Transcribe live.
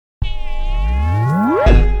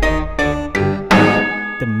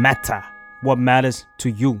matter what matters to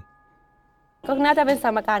you ก็น่าจะเป็นส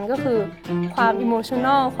มการก็คือความ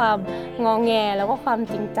emotional ความงอแงแล้วก็ความ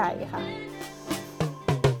จริงใจค่ะ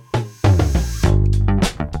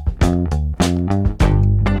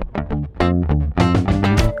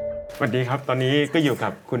สวัสดีครับตอนนี้ก็อยู่กั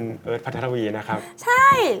บคุณเอิร์ธภัทรวีนะครับใช่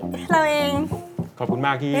เราเองขอบคุณม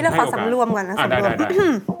ากที่ให้โอกาสเราขอสำรวมก่อนนะได้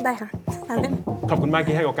ได้ค่ะขอบคุณมาก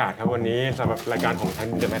ที่ให้โอกาสครับวันนี้สำหรับรายการของ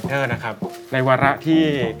The Matter นะครับในวาระที่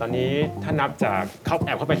ตอนนี้ถ้านับจากแอ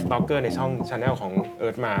บเข้าไปสตอกเกอร์ในช่อง Channel ของเอิ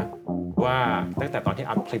ร์ธมาว่าตั้งแต่ตอนที่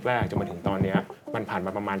อัพคลิปแรกจนมาถึงตอนนี้มันผ่านม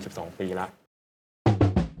าประมาณ12ปีแล้ว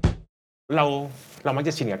เรามักจ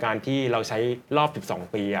ะชินกับการที่เราใช้รอบ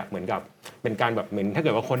12ปีอ่ะเหมือนกับเป็นการแบบเหมือนถ้าเ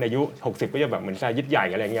กิดว่าคนอายุ60ก็จะแบบเหมือนใช้ยึดใหญ่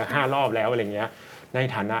อะไรเงี้ย5รอบแล้วอะไรเงี้ยใน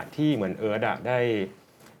ฐานะที่เหมือนเอิร์ธอ่ะได้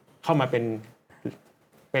เข้ามาเ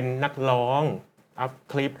ป็นนักร้องอัพ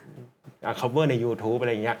คลิปcover ใน YouTube อะไ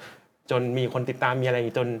รเงี้ยจนมีคนติดตามมีอะไร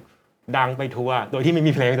จนดังไปทัวร์โดยที่ไม่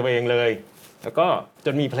มีเพลงตัวเองเลยแล้วก็จ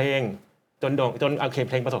นมีเพลงจนโอเคเ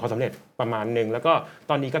พลงประสบความสำเร็จประมาณนึงแล้วก็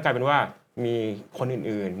ตอนนี้ก็กลายเป็นว่ามีคน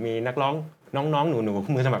อื่นๆมีนักร้องน้องๆหนู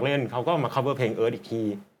ๆมือสมัครเล่นเขาก็มา cover เพลงเอิร์ธอีกที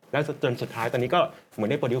แล้วจนสุดท้ายตอนนี้ก็เหมือน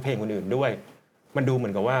ได้โปรดิวซ์เพลงคนอื่นด้วยมันดูเหมื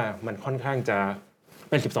อนกับว่ามันค่อนข้างจะ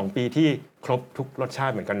เป็น12ปีที่ครบทุกรสชา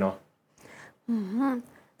ติเหมือนกันเนาะ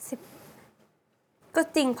ก็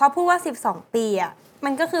จริงเพราะพูดว่า12ปีอ่ะมั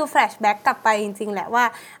นก็คือแฟลชแบ็กกลับไปจริงๆแหละว่า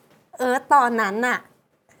ตอนนั้นน่ะ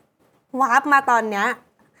วาร์ปมาตอนเนี้ย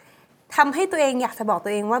ทำให้ตัวเองอยากจะบอกตั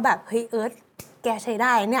วเองว่าแบบเฮ้ยแกใช้ไ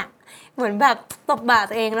ด้เนี่ยเหมือนแบบตบบ่า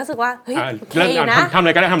ตัวเองรู้สึกว่าเฮ้ยโอเคอยู่นะทำอะไ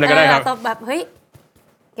รก็ได้ครับตบแบบเฮ้ย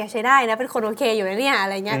แกใช้ได้นะเป็นคนโอเคอยู่นะเนี่ยอะ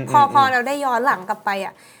ไรเงี้ยพอเราได้ย้อนหลังกลับไปอ่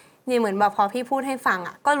ะนี่เหมือนแบบพอพี่พูดให้ฟัง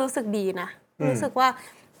อ่ะก็รู้สึกดีนะรู้สึกว่า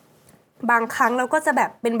บางครั้งเราก็จะแบบ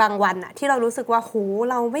เป็นบางวันอะที่เรารู้สึกว่าโห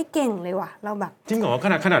เราไม่เก่งเลยว่ะเราแบบจริงเหรอข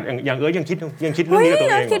นาดอย่างยังคิดเรื่องนี้กับตัว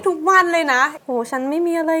เองคิดทุกวันเลยนะโหฉันไม่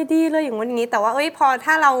มีอะไรดีเลยอย่างวันนี้แต่ว่าพอ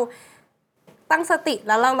ถ้าเราตั้งสติแ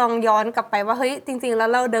ล้วเราลองย้อนกลับไปว่าเฮ้ยจริงๆแล้ว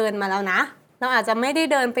เราเดินมาแล้วนะเราอาจจะไม่ได้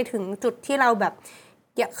เดินไปถึงจุดที่เราแบบ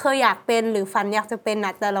เคยอยากเป็นหรือฝันอยากจะเป็นน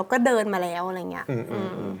ะแต่เราก็เดินมาแล้วอะไรเงี้ย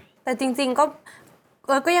แต่จริงๆ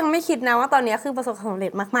ก็ยังไม่คิดนะว่าตอนนี้คือประสบความสำเร็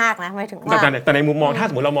จมากๆนะหมายถึงว่าแต่ในมุมมองถ้า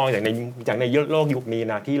สมมติเรามองอย่างในโลกยุคนี้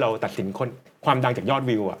นะที่เราตัดสินคนความดังจากยอด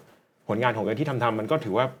วิวอ่ะผลงานของเอิร์ธที่ทำมันก็ถื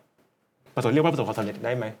อว่าเรียกว่าประสบความสำเร็จไ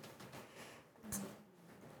ด้ไหม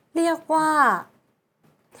เรียกว่า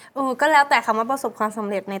ก็แล้วแต่คำว่าประสบความสำ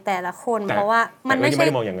เร็จในแต่ละคนเพราะว่ามันไม่ใช่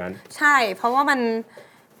มองอย่างนั้นใช่เพราะ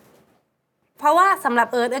ว่าสำหรับ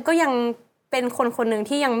เอิร์ธก็ยังเป็นคนหนึ่ง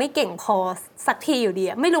ที่ยังไม่เก่งพอสักทีอยู่ดี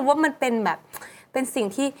ไม่รู้ว่ามันเป็นแบบเป็นสิ่ง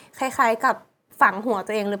ที่คล้ายๆกับฝังหัว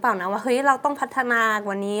ตัวเองหรือเปล่านะว่าเฮ้ยเราต้องพัฒนาก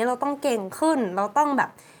ว่านี้เราต้องเก่งขึ้นเราต้องแบบ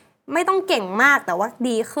ไม่ต้องเก่งมากแต่ว่า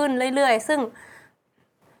ดีขึ้นเรื่อยๆซึ่ง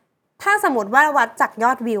ถ้าสมมติว่าวัดจากย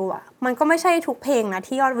อดวิวอ่ะมันก็ไม่ใช่ทุกเพลงนะ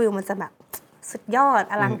ที่ยอดวิวมันจะแบบสุดยอด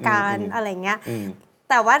อลังการอะไรเงี้ย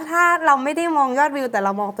แต่ว่าถ้าเราไม่ได้มองยอดวิวแต่เร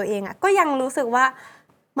ามองตัวเองอ่ะก็ยังรู้สึกว่า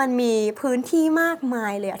มันมีพื้นที่มากมา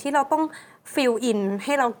ยเลยที่เราต้องฟิลอินใ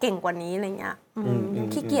ห้เราเก่งกว่านี้อะไรเงี้ย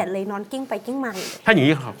ขี้เกียจเลยนอนกิ้งไปกิ้งมาถ้าอย่าง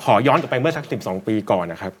นี้ขอย้อนกลับไปเมื่อสัก12ปีก่อน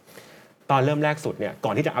นะครับตอนเริ่มแรกสุดเนี่ยก่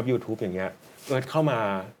อนที่จะอัพ YouTube อย่างเงี้ยเอิร์ธเข้ามา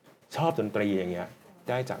ชอบดนตรีอย่างเงี้ย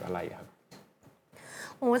ได้จากอะไรครับ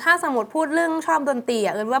ถ้าสมมติพูดเรื่องชอบดนตรี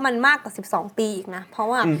เอิร์ธว่ามันมากกว่า12ปีอีกนะเพราะ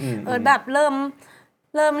ว่าเอิร์ธแบบเริ่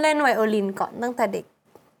มเล่นไวโอลินก่อนตั้งแต่เด็ก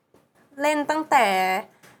เล่นตั้งแต่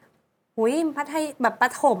แบบปร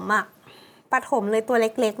ะถมเลยตัวเ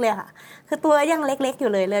ล็กๆเลยค่ะคือตัวยังเล็กๆอ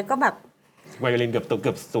ยู่เลยก็แบบไวโอลินเกื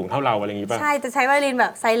อบสูงเท่าเราอะไรอย่างงี้ป่ะใช่จะใช้ไวโอลินแบ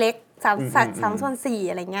บไซส์เล็ก3/4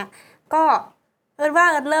อะไรเงี้ยก็เอิร์ธว่า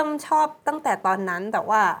เอิร์ธเริ่มชอบตั้งแต่ตอนนั้นแต่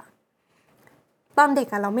ว่าตอนเด็ก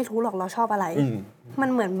เราไม่รู้หรอกเราชอบอะไรมัน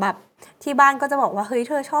เหมือนแบบที่บ้านก็จะบอกว่าเฮ้ยเ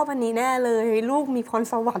ธอชอบอันนี้แน่เลยลูกมีพร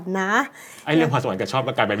สวรรค์นะไอ้เรื่องพรสวรรค์กับชอบ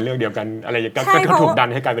มันกลายเป็นเรื่องเดียวกันอะไรก็ถูกดัน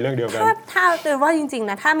ให้กลายเป็นเรื่องเดียวกันถ้าเอิร์ธว่าจริงๆ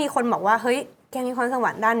นะถ้ามีคนบอกว่าเฮ้ยแกมีพรสวร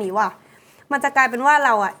รค์ด้านนี้ว่ะมันจะกลายเป็นว่าเร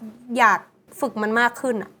าอยากฝึกมันมาก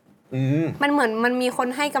ขึ้นมันเหมือนมันมีคน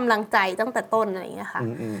ให้กำลังใจตั้งแต่ต้นอะไรอย่างเงี้ยค่ะ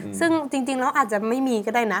ซึ่งจริงๆแล้วอาจจะไม่มี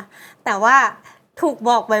ก็ได้นะแต่ว่าถูกบ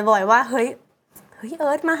อกบ่อยๆว่าเฮ้ยเ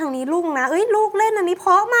อิร์ธมาทางนี้ลูกนะลูกเล่นอันนี้เพ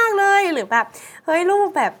ราะมากเลยหรือแบบเฮ้ยลูก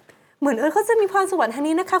แบบเหมือนเอิร์ธเขาจะมีพรสวรรค์ทาง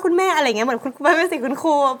นี้นะคะคุณแม่อะไรเงี้ยเหมือนคุณไม่สิคุณค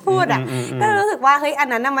รูพูดก็รู้สึกว่าเฮ้ยอัน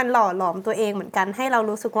นั้นมันหล่อหลอมตัวเองเหมือนกันให้เรา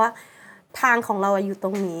รู้สึกว่าทางของเราอยู่ตร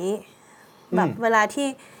งนี้แบบเวลา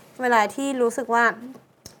ที่รู้สึกว่า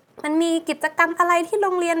มันมีกิจกรรมอะไรที่โร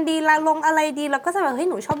งเรียนดีลงอะไรดีเราก็จะแบบเฮ้ย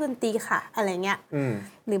หนูชอบดนตรีค่ะอะไรเงี้ย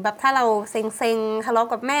หรือแบบถ้าเราเซ็งทะเลาะ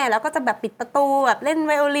กับแม่แล้วก็จะแบบปิดประตูแบบเล่นไ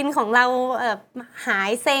วโอลินของเราหา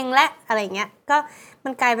ยเซ็งและอะไรเงี้ยก็มั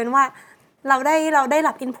นกลายเป็นว่าเราได้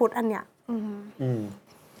รับอินพุตอันเนี้ย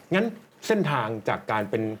งั้นเส้นทางจากการ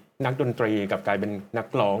เป็นนักดนตรีกับการเป็นนัก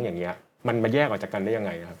ร้องอย่างเงี้ยมันมาแยกออกจากกันได้ยังไ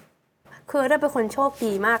งครับคือได้เป็นคนโชค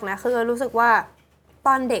ดีมากนะคือรู้สึกว่าต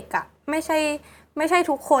อนเด็กอะไม่ใช่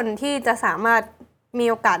ทุกคนที่จะสามารถมี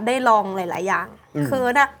โอกาสได้ลองหลายๆอย่างคือ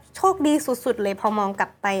นะโชคดีสุดๆเลยพอมองกลั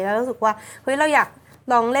บไปแล้วรู้สึกว่าเฮ้ยเราอยาก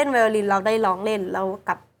ลองเล่นไวโอลินเราได้ลองเล่นเร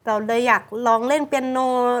าได้อยากลองเล่นเปียโน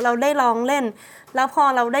เราได้ลองเล่นแล้วพอ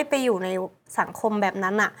เราได้ไปอยู่ในสังคมแบบ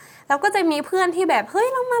นั้นอะเราก็จะมีเพื่อนที่แบบเฮ้ย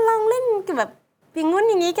เรามาลองเล่นแบบอย่างงู้น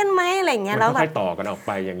อย่างนี้กันไหมอะไรอย่างเงี้ยแล้วแบบต่อกันออกไ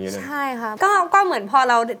ปอย่างนี้เลยใช่ค่ะก็เหมือนพอ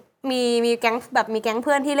เรามีแก๊งแบบมีแก๊งเ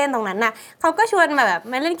พื่อนที่เล่นตรงนั้นน่ะเขาก็ชวนมาแบบ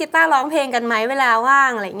มาเล่นกีตาร์ร้องเพลงกันไหมเวลาว่าง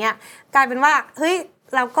อะไรเงี้ยกลายเป็นว่าเฮ้ย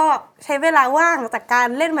เราก็ใช้เวลาว่างจากการ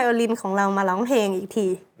เล่นไวโอลินของเรามาร้องเพลงอีกที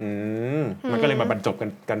มันก็เลยมาบรรจบ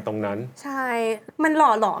กันตรงนั้นใช่มันหล่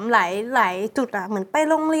อหลอมหลายจุดอ่ะเหมือนไป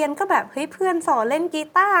โรงเรียนก็แบบเฮ้ยเพื่อนสอนเล่นกี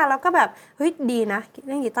ตาร์แล้วก็แบบเฮ้ยดีนะ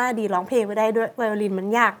เล่นกีตาร์ดีร้องเพลงไปได้ด้วยไวโอลินมัน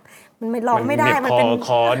ยากมันไม่ร้องไม่ได้มันเป็นค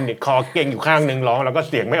อเก่งอยู่ข้างนึงร้องแล้วก็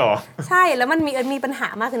เสียงไม่ออกใช่แล้วมันมีปัญหา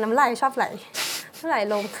มากคือน้ำลายชอบไหล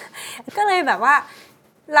ลงก็เลยแบบว่า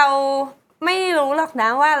เราไม่รู้หรอกนะ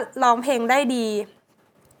ว่าร้องเพลงได้ดี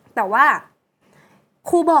แต่ว่า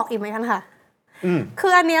ครูบอกอีกไหมกันค่ะคื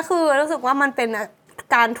ออันนี้คือรู้สึกว่ามันเป็น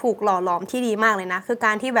การถูกหล่อหลอมที่ดีมากเลยนะคือก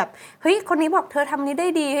ารที่แบบเฮ้ยคนนี้บอกเธอทำนี้ได้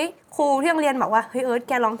ดีเฮ้ยครูที่โรงเรียนบอกว่าเฮ้ยแ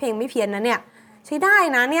กร้องเพลงไม่เพี้ยนนะเนี่ยใช้ได้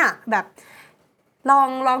นะเนี่ยแบบ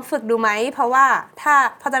ลองฝึกดูไหมเพราะว่า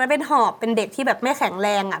พอตอนนั้นเป็นหอบเป็นเด็กที่แบบไม่แข็งแร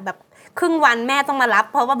งอ่ะแบบครึ่งวันแม่ต้องมารับ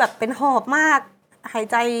เพราะว่าแบบเป็นหอบมากหาย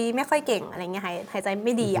ใจไม่ค่อยเก่งอะไรเงี้ยหายใจไ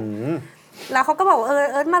ม่ดีอ่ะแล้วเขาก็บอก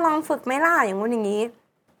มาลองฝึกไหมล่ะอย่างงู้นอย่างนี้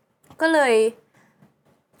ก็เลย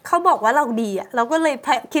เขาบอกว่าเราดีอ่ะเราก็เลย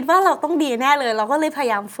คิดว่าเราต้องดีแน่เลยเราก็เลยพย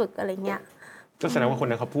ายามฝึกอะไรเงี้ยก็แสดงว่าคน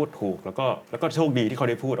นั้นเขาพูดถูกแล้วก็โชคดีที่เขา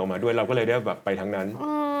ได้พูดออกมาด้วยเราก็เลยได้แบบไปทางนั้น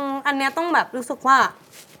อันเนี้ยต้องแบบรู้สึกว่า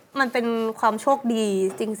มันเป็นความโชคดี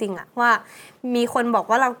จริงๆอะว่ามีคนบอก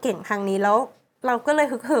ว่าเราเก่งทางนี้แล้วเราก็เลย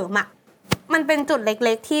ฮึกเหิมอะมันเป็นจุดเ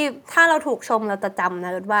ล็กๆที่ถ้าเราถูกชมเราจะจำน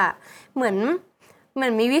ะว่าเหมือน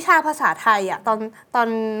มีวิชาภาษาไทยอะตอน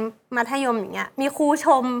มัธยมอย่างเงี้ยมีครูช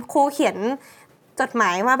มครูเขียนจดหม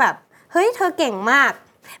ายว่าแบบเฮ้ยเธอเก่งมาก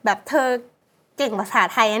แบบเธอเก่งภาษา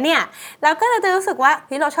ไทยนะเนี่ยแล้วก็จะรู้สึกว่าเ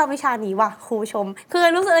ฮ้ยเราชอบวิชานี้ว่ะครูชมคือ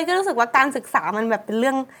รู้สึกว่าการศึกษามันแบบเป็นเ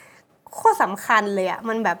รื่องข้อสำคัญเลยอ่ะ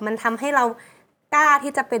มันแบบมันทำให้เรากล้า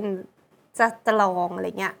ที่จะเป็นจะลองอะไร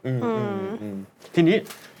เงี้ยทีนี้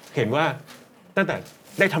เห็นว่าตั้งแต่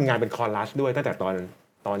ได้ทำงานเป็นคอรัสด้วยตั้งแต่ต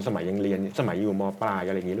อนสมัยยังเรียนสมัยอยู่ม.ปลาย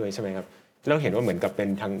อะไรอย่างนี้เลยใช่ไหมครับแล้วเห็นว่าเหมือนกับเป็น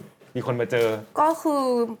ทางมีคนมาเจอก็คือ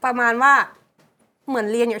ประมาณว่าเหมือน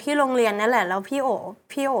เรียนอยู่ที่โรงเรียนนั่นแหละแล้วพี่โอ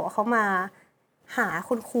เขามาหา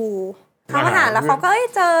คุณครูเขามาหาแล้วเขาก็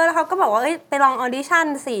เจอแล้วเขาก็บอกว่าไปลองออดิชั่น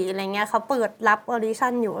สิอะไรเงี้ยเขาเปิดรับออดิชั่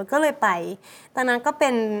นอยู่ก็เลยไปตอนนั้นก็เป็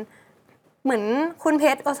นเหมือนคุณเพ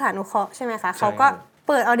ชรโอสานุเคราะห์ใช่ไหมคะเขาก็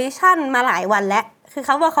เปิดออดิชั่นมาหลายวันแล้วคือเข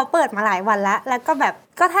าบอกเขาเปิดมาหลายวันแล้วก็แบบ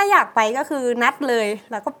ก็ถ้าอยากไปก็คือนัดเลย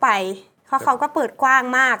แล้วก็ไปเพราะเขาก็เปิดกว้าง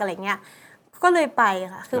มากอะไรเงี้ยก็เลยไป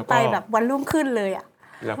ค่ะคือไปแบบวันรุ่งขึ้นเลยอ่ะ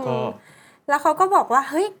แล้วเขาก็บอกว่า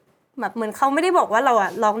เฮ้ยแบบเหมือนเขาไม่ได้บอกว่าเราอ่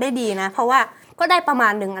ะร้องได้ดีนะเพราะว่าก็ได้ประมา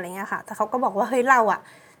ณนึงอะไรเงี้ยค่ะแต่เขาก็บอกว่าเฮ้ยเราอ่ะ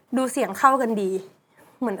ดูเสียงเข้ากันดี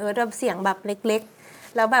เหมือนแบบเสียงแบบเล็ก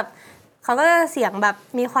ๆแล้วแบบเขาก็เสียงแบบ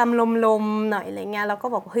มีความลมๆหน่อยอะไรเงี้ยเราก็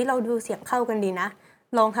บอกเฮ้ยเราดูเสียงเข้ากันดีนะ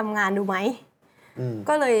ลองทำงานดูไหม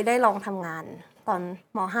ก็เลยได้ลองทำงานตอน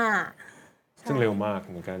ม.5 ซึ่งเร็วมาก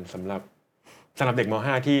เหมือนกันสำหรับเด็กม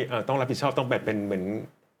.5 ที่ต้องรับผิดชอบต้องแบบเป็นเหมือน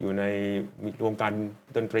อยู่ในวงการ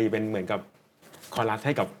ดนตรีเป็นเหมือนกับคอรัสใ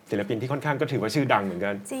ห้กับศิลปินที่ค่อนข้างก็ถือว่าชื่อดังเหมือนกั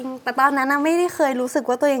นจริงแต่ตอนนั้นไม่ได้เคยรู้สึก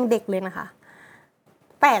ว่าตัวเองเด็กเลยนะคะ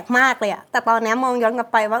แปลกมากเลยอะแต่ตอนนี้มองย้อนกลับ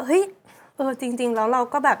ไปว่าเฮ้ยจริงๆแล้วเรา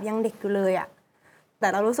ก็แบบยังเด็กอยู่เลยอะแต่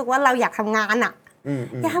เรารู้สึกว่าเราอยากทำงานอะ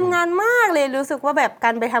อยากทำงานมากเลยรู้สึกว่าแบบกา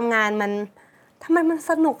รไปทำงานมันทำไมมัน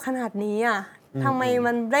สนุกขนาดนี้อะทำไม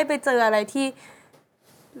มันได้ไปเจออะไรที่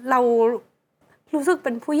เรารู้สึกเ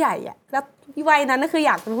ป็นผู้ใหญ่อะแล้ววัยนั้นก็คืออ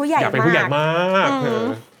ยากเป็นผู้ใหญ่มากอยากเป็นผู้ใหญ่มาก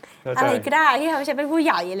อะไรก็ได้ที่ทำให้ฉันเป็นผู้ใ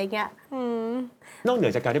หญ่อะไรเงี้ยนอกเหนื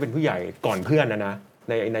อจากการที่เป็นผู้ใหญ่ก่อนเพื่อนนะ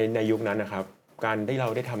ในยุคนั้นนะครับการที่เรา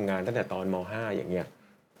ได้ทำงานตั้งแต่ตอนม.5 อย่างเงี้ย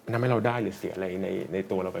มันทำให้เราได้หรือเสียอะไรใน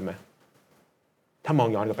ตัวเราไปไหมถ้ามอง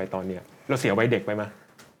ย้อนกลับไปตอนเนี้ยเราเสียวัยเด็กไปไหม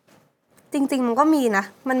จริงๆมันก็มีนะ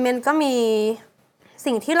มันก็มี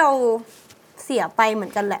สิ่งที่เราเสียไปเหมือ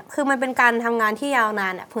นกันแหละคือมันเป็นการทำงานที่ยาวนา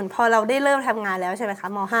นอ่ะผลพอเราได้เริ่มทำงานแล้วใช่ไหมคะ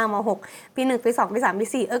ม.5 ม.6 ปี 1 ปี 2 ปี 3 ปี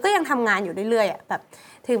 4ก็ยังทำงานอยู่เรื่อยๆอ่ะแบบ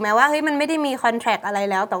ถึงแม้ว่าเฮ้ยมันไม่ได้มีคอนแทรคอะไร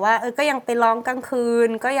แล้วแต่ว่าก็ยังไปร้องกลางคืน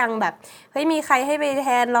ก็ยังแบบเฮ้ยมีใครให้ไปแท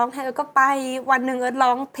นร้องให้ก็ไปวันนึงร้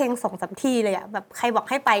องเพลง 2-3 ทีเลยอ่ะแบบใครบอก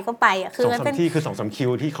ให้ไปก็ไปอ่ะคือมันเป็นที่คือ 2-3 คิว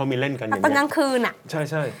ที่เขามีเล่นกันอย่างเงี้ยตอนกลางคืนอ่ะใ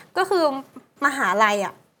ช่ๆก็คือมหาลัยอ่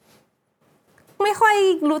ะ ไม่ค่อย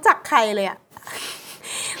รู้จักใครเลยอะ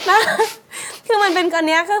นะคือมันเป็นกันเ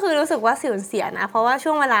นี้ยก็คือรู้สึกว่าสูญเสียนะเพราะว่า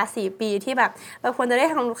ช่วงเวลา4 ปีที่แบบเราควรจะได้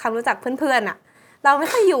ทำความรู้จักเพื่อนๆอะเราไม่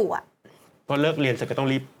ค่อยอยู่อะพอเลิกเรียนเสร็จก็ต้อง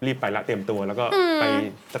รีบไปละเตรียมตัวแล้วก็ไป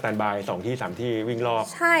สแตนด์บาย2 ที่ 3 ที่วิ่งรอบ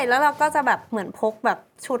ใช่แล้วเราก็จะแบบเหมือนพกแบบ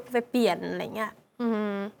ชุดไปเปลี่ยนอะไรเงี้ย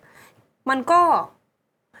มันก็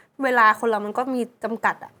เวลาคนเรามันก็มีจำ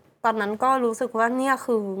กัดอะตอนนั้นก็รู้สึกว่าเนี่ย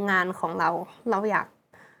คืองานของเราอย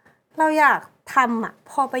ากทำอะ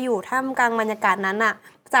พอไปอยู่ท่ามกลางบรรยากาศนั้นอะ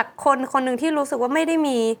จากคนหนึ่งที่รู้สึกว่าไม่ไ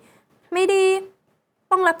ด้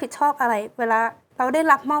ต้องรับผิดชอบอะไรเวลาเราได้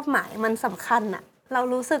รับมอบหมายมันสำคัญอะเรา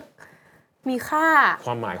รู้สึกมีค่าค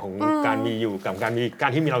วามหมายของการมีอยู่กับการ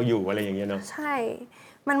ที่มีเราอยู่อะไรอย่างเงี้ยเนาะใช่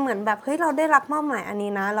มันเหมือนแบบเฮ้ยเราได้รับมอบหมายอัน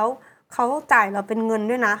นี้นะแล้วเขาจ่ายเราเป็นเงิน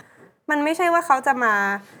ด้วยนะมันไม่ใช่ว่าเขาจะมา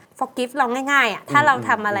forgive เราง่ายๆอะถ้าเรา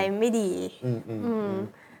ทำอะไรไม่ดี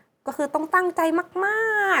ก็คือต้องตั้งใจม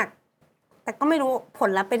ากๆแต่ก็ไม่รู้ผล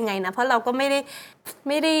ลัพธ์เป็นไงนะเพราะเราก็ไม่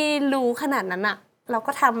ได้รู้ขนาดนั้นอะเรา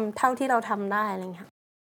ก็ทำเท่าที่เราทำได้อะไรเงี้ย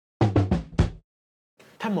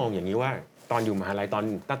ถ้ามองอย่างนี้ว่าตอนอยู่มหาลัยตอน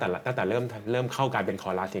ตั้งแต่เริ่มเข้าการเป็นคอ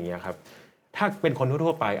รัสอย่างเงี้ยครับถ้าเป็นคน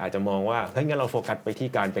ทั่วไปอาจจะมองว่าเฮ้ยงั้นเราโฟกัสไปที่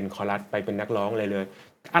การเป็นคอรัสไปเป็นนักร้องเลย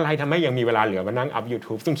อะไรทำให้ยังมีเวลาเหลือมานั่งอัพ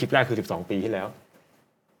YouTube ซึ่งคลิปแรกคือ12 ปีที่แล้ว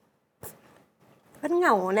มันเหง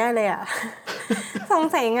าแน่เลยอะสง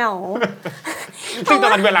สัยเหงาซึ่งตอ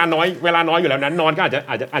นนั้นเวลาน้อยอยู่แล้วนั้นนอนก็อาจ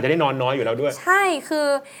จะได้นอนน้อยอยู่แล้วด้วยใช่คือ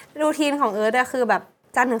รูทีนของเอิร์ธอะคือแบบ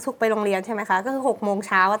จันทร์ถึงศุกร์ไปโรงเรียนใช่ไหมคะก็คือ6 โมงเ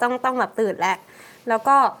ช้าต้องแบบตื่นแล้ว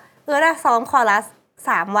ก็เอิร์ธอะซ้อมคอรัส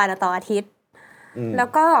3 วันต่ออาทิตย์แล้ว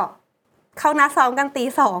ก็เขานัดซ้อมกันตี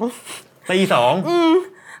 2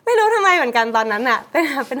ไม่รู้ทำไมเหมือนกันตอนนั้นอะ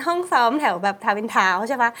เป็นห้องซ้อมแถวแบบทาวน์อินทาวน์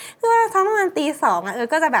ใช่ปะคือว่าซ้อมประมาณตี 2อะ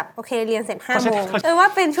ก็จะแบบโอเคเรียนเสร็จ5 โมงว่า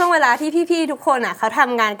เป็นช่วงเวลาที่พี่ๆทุกคนอะเขาท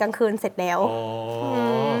ำงานกลางคืนเสร็จแล้ว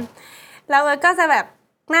แล้วก็จะแบบ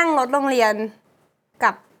นั่งรถโรงเรียนก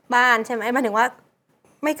ลับบ้านใช่ไหมหมายถึงว่า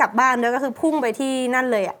ไม่กลับบ้านด้วยก็คือพุ่งไปที่นั่น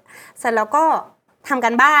เลยอะเสร็จแล้วก็ทำกั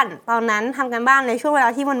นบ้านตอนนั้นทำกันบ้านในช่วงเวลา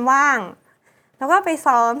ที่มันว่างแล้วก็ไป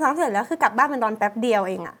ซ้อมเสร็จแล้วคือกลับบ้านเป็นตอนแป๊บเดียว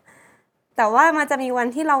เองอะแต่ว่ามันจะมีวัน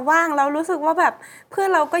ที่เราว่างเรารู้สึกว่าแบบเพื่อน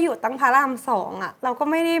เราก็อยู่ตั้งพระราม2อะเราก็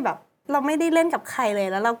ไม่ได้แบบเราไม่ได้เล่นกับใครเลย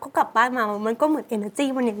แล้วเราก็กลับบ้านมามันก็เหมือน energy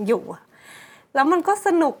มันยังอยู่อะแล้วมันก็ส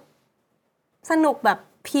นุกแบบ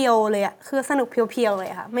เพียวเลยอะคือสนุกเพียวๆเลย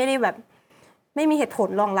ค่ะไม่ได้แบบไม่มีเหตุผล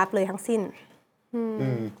รองรับเลยทั้งสิ้น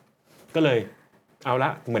ก็เลยเอาละ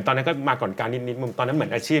เหมือนตอนนั้นก็มาก่อนการนิดๆตอนนั้นเหมือ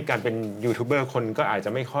นอาชีพการเป็นยูทูบเบอร์คนก็อาจจะ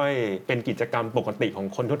ไม่ค่อยเป็นกิจกรรมปกติของ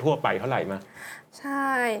คนทั่วๆไปเท่าไหร่มาใช่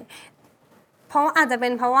เพราะอาจจะเป็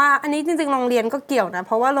นเพราะว่าอันนี้จริงๆโรงเรียนก็เกี่ยวนะเ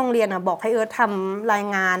พราะว่าโรงเรียนบอกให้ทำราย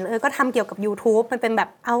งานก็ทำเกี่ยวกับ YouTube มันเป็นแบบ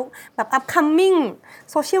เอาแบบ upcoming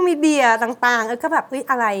social media ต่างๆก็แบบ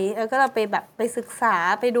อะไรก็เราไปแบบไปศึกษา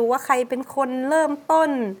ไปดูว่าใครเป็นคนเริ่มต้น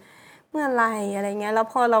เมื่อไรอะไรเงี้ยแล้ว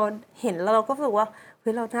พอเราเห็นแล้วเราก็รู้สึกว่าเ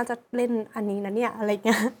ฮ้ยเราน่าจะเล่นอันนี้นะเนี่ยอะไรเ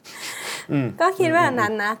งี้ยก็คิดว่าอันนั้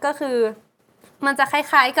นนะก็คือมันจะค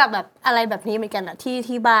ล้ายๆกับแบบอะไรแบบนี้เหมือนกันอะ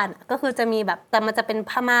ที่บ้านก็คือจะมีแบบแต่มันจะเป็น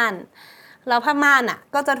ผ้าม่านแล้วผ้าม่าน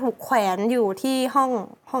ก็จะถูกแขวนอยู่ที่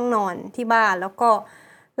ห้องนอนที่บ้านแล้วก็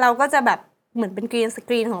เราก็จะแบบเหมือนเป็นกรีนสก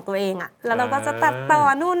รีนของตัวเองแล้วเราก็จะตัดต่อ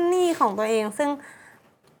นู่นนี่ของตัวเองซึ่ง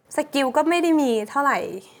สกิลก็ไม่ได้มีเท่าไหร่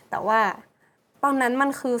แต่ว่าตอนนั้นมัน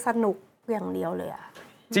คือสนุกอย่างเดียวเลย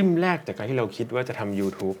จิ้มแรกจากการที่เราคิดว่าจะทำ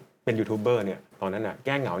YouTube เป็นยูทูบเบอร์เนี่ยตอนนั้นแ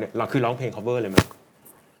ก้เหงาเนี่ยเราคือร้องเพลง cover เลยมั้ย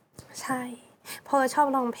ใช่เพราะชอบ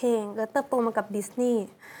ร้องเพลงก็เติบโตมากับดิสนีย์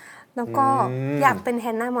แล้วก็อยากเป็นแฮ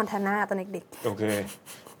นน่ามอนทาน่าตอนเด็กๆโอเค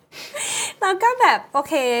แล้วก็แบบโอ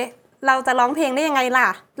เคเราจะร้องเพลงได้ยังไงล่ะ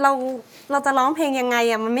เราจะร้องเพลงยังไง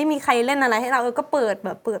มันไม่มีใครเล่นอะไรให้เราก็เปิด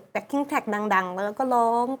backing track ดังๆแล้วก็ร้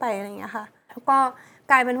องไปอะไรอย่างเงี้ยค่ะแล้วก็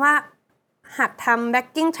กลายเป็นว่าหัดทำ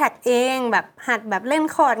backing track เองแบบหัดแบบเล่น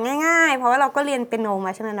คอร์ดง่ายๆเพราะว่าเราก็เรียนเปียโนม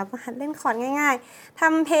าใช่ไหมเราก็หัดเล่นคอร์ดง่ายๆท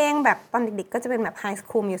ำเพลงแบบตอนเด็กๆก็จะเป็นแบบ High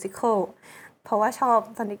School Musical เพราะว่าชอบ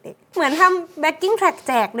ตอนเด็กๆเหมือนทำ backing track แ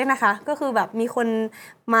จกด้วยนะคะก็คือแบบมีคน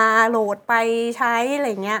มาโหลดไปใช้อะไร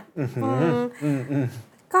เงี้ย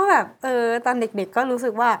ก็แบบตอนเด็กๆก็รู้สึ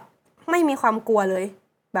กว่าไม่มีความกลัวเลย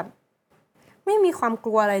แบบไม่มีความก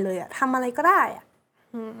ลัวอะไรเลยทำอะไรก็ได้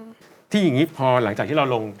ที่อย่างนี้พอหลังจากที่เรา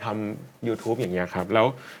ลงทำ YouTube อย่างเงี้ยครับแล้ว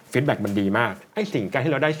ฟีดแบ็กมันดีมากการ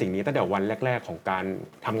ที่เราได้สิ่งนี้ตั้งแต่วันแรกๆของการ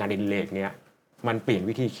ทำงานอดิเรกเนี้ยมันเปลี่ยน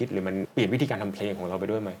วิธีคิดหรือมันเปลี่ยนวิธีการทำเพลงของเราไป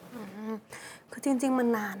ด้วยไหมคือจริงๆมัน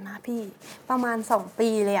นานนะพี่ประมาณ2 ปี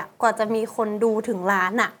เลยกว่าจะมีคนดูถึงล้า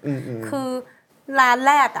นคือล้านแ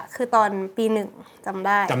รกคือตอนปี 1จำไ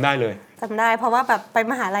ด้เลยจำได้เพราะว่าแบบไป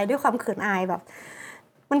มหาลัยด้วยความเขินอายแบบ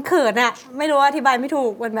มันเขินไม่รู้อธิบายไม่ถู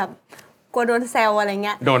กมันแบบกลัวโดนแซวอะไรเ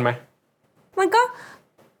งี้ยโดนไหมมันก็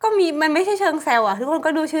ก็มีมันไม่ใช่เชิงแซวอ่ะทุกคน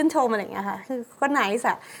ก็ดูชื่นชมอะไรอย่างเงี้ยค่ะคือก็ไนส์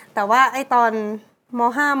อ่ะแต่ว่าไอตอนม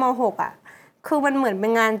.5 ม.6 อ่ะคือมันเหมือนเป็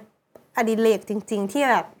นงานอดิเรกจริงๆที่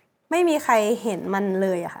แบบไม่มีใครเห็นมันเล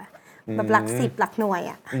ยอะค่ะแบบหลัก10หลักหน่วย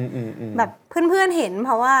อ่ะแบบเพื่อนๆเห็นเพ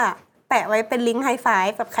ราะว่าแปะไว้เป็นลิงก์ไฮไฟ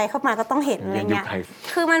ว์แบบใครเข้ามาก็ต้องเห็นอะไรเงี้ย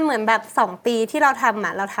คือมันเหมือนแบบ2 ปีที่เราทำอ่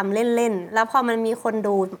ะเราทำเล่นๆแล้วพอมันมีคน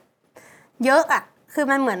ดูเยอะอ่ะคือ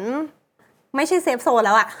มันเหมือนไม่ใช่เซฟโซนแ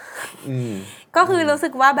ล้วอ่ะก็คือรู้สึ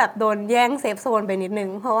กว่าแบบโดนแย่งเซฟโซนไปนิดนึง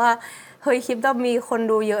เพราะว่าเฮ้ยคลิปเรามีคน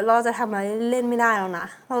ดูเยอะเราจะทำอะไรเล่นไม่ได้แล้วนะ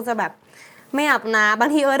เราจะแบบไม่อาบน้ำบา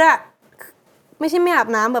งทีอะไม่ใช่ไม่อาบ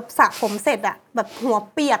น้ำแบบสระผมเสร็จอะแบบหัว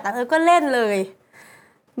เปียกอะก็เล่นเลย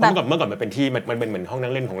แบบเมื่อก่อนมันเป็นที่มันเป็นเหมือนห้องนั่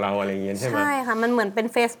งเล่นของเราอะไรอย่างเงี้ยใช่ไหมใช่ค่ะมันเหมือนเป็น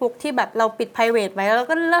Facebook ที่แบบเราปิด private ไว้แล้ว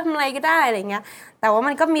ก็เริ่มอะไรก็ได้อะไรเงี้ยแต่ว่า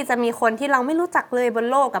มันก็จะมีคนที่เราไม่รู้จักเลยบน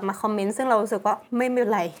โลกกับมาคอมเมนต์ซึ่งเรารู้สึกว่าไม่เป็น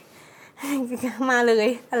ไร มาเลย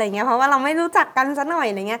อะไรเงี้ยเพราะว่าเราไม่รู้จักกันซะหน่อย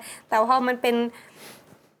อะไรเงี้ยแต่พอมันเป็น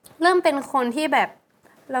เริ่มเป็นคนที่แบบ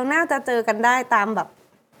เราน่าจะเจอกันได้ตามแบบ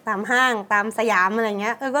ตามห้างตามสยามอะไรเ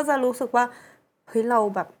งี้ยก็จะรู้สึกว่าเฮ้ยเรา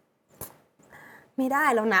แบบไม่ได้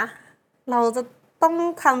แล้วนะเราจะต้อง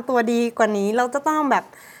ทำตัวดีกว่านี้เราจะต้องแบบ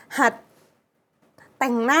หัดแต่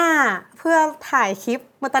งหน้าเพื่อถ่ายคลิป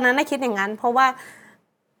เมื่อตอนนั้นได้คิดอย่างนั้นเพราะว่า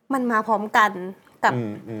มันมาพร้อมกัน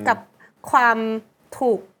กับความ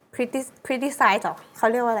ถูกcriticize หรอเขา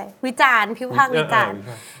เรียกว่าอะไรวิจารณ์พิพากษ์วิจารณ์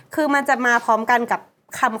คือมันจะมาพร้อมกันกับ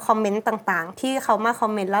คำคอมเมนต์ต่างๆที่เขามาคอ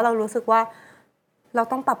มเมนต์แล้วเรารู้สึกว่าเรา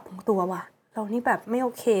ต้องปรับปรุงตัวว่ะเรานี่แบบไม่โอ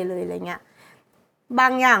เคเลยอะไรเงี้ยบา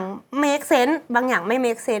งอย่าง make sense บางอย่างไม่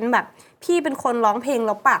make sense แบบพี่เป็นคนร้องเพลงแ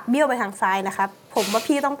ล้วปากเบี้ยวไปทางซ้ายนะครับผมว่า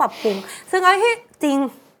พี่ต้องปรับปรุงซึ่งจริง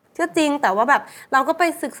ก็จริงแต่ว่าแบบเราก็ไป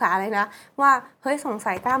ศึกษาเลยนะว่าเฮ้ยสง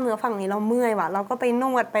สัยกล้ามเนื้อฝั่งนี้เราเมื่อยว่ะเราก็ไปน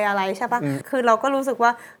วดไปอะไรใช่ปะคือเราก็รู้สึกว่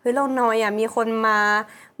าเฮ้ยเรานอยอ่ะมีคนมา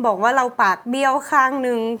บอกว่าเราปากเบี้ยวข้าง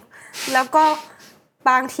นึงแล้วก็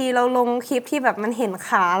บางทีเราลงคลิปที่แบบมันเห็นข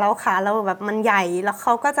าเราแบบมันใหญ่แล้วเข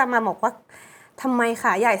าก็จะมาบอกว่าทำไมข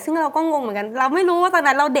าใหญ่ซึ่งเราก็งงเหมือนกันเราไม่รู้ว่าตอน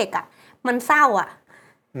นั้นเราเด็กอ่ะมันเศร้าอ่ะ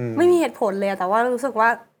ไม่มีเหตุผลเลยแต่ว่ารู้สึกว่า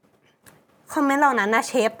คอมเมนต์เหล่านั้นนะเ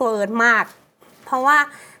ชฟตัวเอิร์ธมากเพราะว่า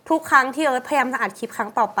ทุกครั้งที่เอิร์ธพยายามจะอัดคลิปครั้ง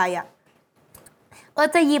ต่อไปอ่ะเอิร์ธ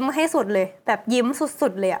จะยิ้มให้สุดเลยแบบยิ้มสุ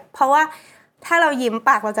ดๆเลยอ่ะเพราะว่าถ้าเรายิ้มป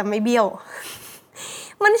ากเราจะไม่เบี้ยว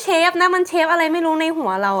มันเชฟนะมันเชฟอะไรไม่รู้ในหั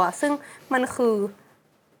วเราอ่ะซึ่งมัน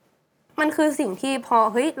คือสิ่งที่พอ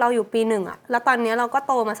เฮ้ยเราอยู่ปี 1อ่ะแล้วตอนนี้เราก็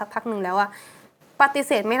โตมาสักพักหนึ่งแล้วอ่ะปฏิเ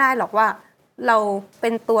สธไม่ได้หรอกว่าเราเป็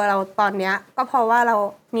นตัวเราตอนเนี้ยก็เพราะว่าเรา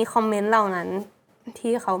มีคอมเมนต์เหล่านั้น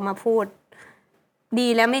ที่เขามาพูดดี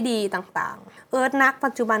และไม่ดีต่างๆเอิร์ธนักปั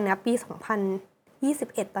จจุบันเนี้ยปี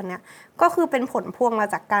2021ตอนเนี้ยก็คือเป็นผลพวงมา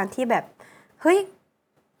จากการที่แบบเฮ้ย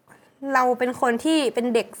เราเป็นคนที่เป็น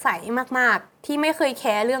เด็กใสมากๆที่ไม่เคยแค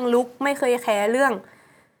ร์เรื่องลุคไม่เคยแคร์เรื่อง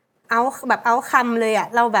เอาคำเลยอ่ะ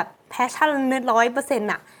เราแบบแพชชั่น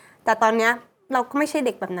100%อ่ะแต่ตอนเนี้ยเราก็ไม่ใช่เ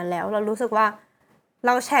ด็กแบบนั้นแล้วเรารู้สึกว่าเ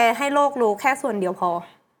ราแชร์ให้โลกรู้แค่ส่วนเดียวพอ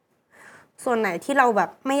ส่วนไหนที่เราแบบ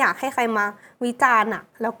ไม่อยากให้ใครมาวิจารณ์อ่ะ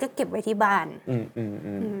เราก็เก็บไว้ที่บ้าน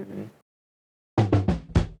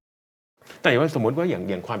แต่ว่าสมมติว่าอ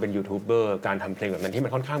ย่างความเป็นยูทูบเบอร์การทำเพลงแบบนั้นที่มั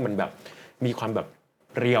นค่อนข้างมันแบบมีความแบบ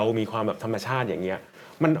เรียวมีความแบบธรรมชาติอย่างเงี้ย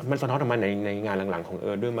มันสะท้อนออกมาในงานหลังๆของเ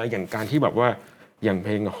อิร์ธด้วยไหมอย่างการที่แบบว่าอย่างเพ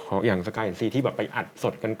ลงอย่างสกายแอนด์ซีที่แบบไปอัดส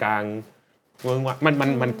ดกันกลางเวิร์กว่า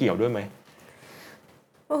มันเกี่ยวด้วยไหม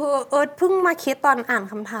เอิร์ธเพิ่งมาคิดตอนอ่าน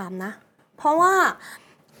คำถามนะเพราะว่า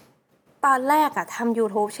ตอนแรกอะทำ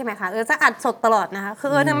YouTube ใช่ไหมคะเอิร์ธจะอัดสดตลอดนะคะคือ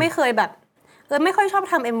เอิร์ธไม่เคยแบบเอิร์ธไม่ค่อยชอบ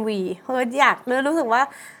ทำ MV เอิร์ธอยากรู้สึกว่า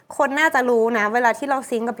คนน่าจะรู้นะเวลาที่เรา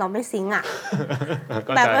ซิงกับเราไม่ซิงอะ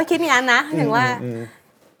แบบเอิร์ธคิดอย่างนั้นนะถึงว่า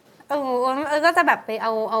เอิร์ธก็จะแบบไปเอ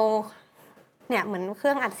าเนี่ยเหมือนเค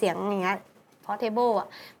รื่องอัดเสียงอย่างเงี้ยPortable อะ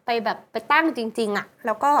ไปตั้งจริงๆอะแ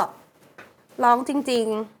ล้วก็ร้องจริง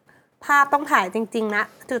ๆภาพต้องถ่ายจริงๆนะ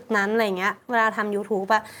จุดนั้นอะไรเงี้ยเวลาทำ YouTube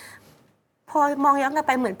อะพอมองย้อนกลับไ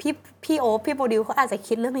ปเหมือนพี่โอ๊คพี่โปรดิวเขาอาจจะ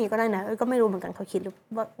คิดเรื่องนี้ก็ได้นะก็ไม่รู้เหมือนกันเขาคิดหรือเ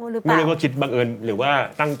ปล่าไม่รู้ว่าคิดบังเอิญหรือว่า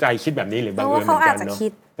ตั้งใจคิดแบบนี้หรือบังเอิญเหมือนกันเนาะ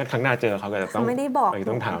งั้นครั้งหน้าเจอเขาก็จะต้องไม่ได้บอก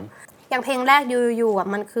ต้องถามอย่างเพลงแรกยูอ่ะ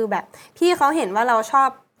มันคือแบบพี่เขาเห็นว่าเราชอบ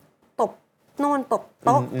ตบนู่นตบโ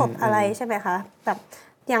ต๊ะตบอะไรใช่ไหมคะแบบ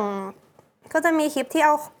อย่างก็จะมีคลิปที่เอ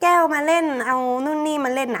าแก้วมาเล่นเอานู่นนี่ม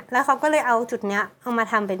าเล่นอะแล้วเขาก็เลยเอาจุดเนี้ยเอามา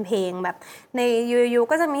ทำเป็นเพลงแบบในยู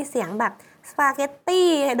ก็จะมีเสียงแบบสปาเกตตี้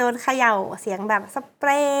โดนเขย่าเสียงแบบสเปร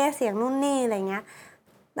ย์เสียงนู่นนี่อะไรเงี้ย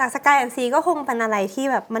แต่สกายแอนด์ซีก็คงเป็นอะไรที่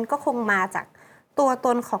แบบมันก็คงมาจากตัวต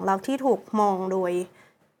นของเราที่ถูกมองโดย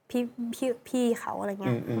พี่เขาอะไรเ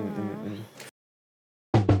งี้ย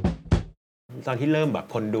ตอนที่เริ่มแบบ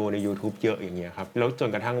คนดูใน YouTube เยอะอย่างเงี้ยครับแล้วจน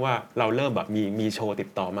กระทั่งว่าเราเริ่มแบบมีโชว์ติด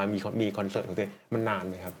ต่อมามีคอนเสิร์ตของตัวเองมันนาน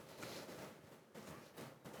ไหมครับ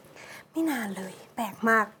ไม่นานเลยแปลก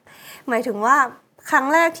มากหมายถึงว่าครั้ง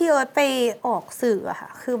แรกที่เอิร์ธไปออกสื่ออะค่ะ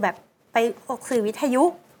คือแบบไปออกสื่อวิทยุ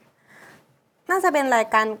น่าจะเป็นราย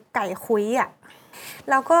การไก่คุยอะ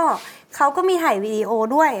แล้วก็เขาก็มีถ่ายวิดีโอ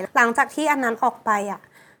ด้วยหลังจากที่อันนั้นออกไปอะ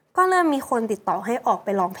ก็เริ่มมีคนติดต่อให้ออกไป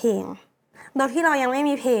ร้องเพลงโดยที่เรายังไม่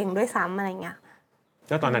มีเพลงด้วยซ้ำอะไรเงี้ย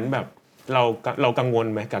แล้วตอนนั้นแบบเรากังวล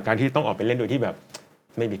ไหมกับการที่ต้องออกไปเล่นโดยที่แบบ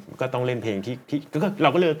ไม่บิดก็ต้องเล่นเพลงที่ก็เรา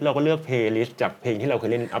ก็เลือกเพลย์ลิสต์จากเพลงที่เราเค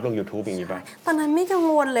ยเล่นอัพลง YouTube อย่างนี้ป่ะตอนนั้นไม่กัง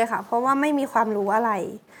วลเลยค่ะเพราะว่าไม่มีความรู้อะไร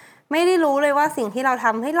ไม่ได้รู้เลยว่าสิ่งที่เราท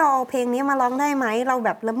ำให้เราเอาเพลงนี้มาร้องได้ไหมเราแบ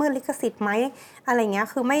บละเมิดลิขสิทธิ์ไหมอะไรเงี้ย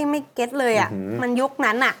คือไม่เก็ตเลยอ่ะมันยุค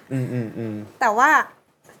นั้นอ่ะแต่ว่า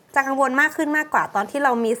จะกังวลมากขึ้นมากกว่าตอนที่เร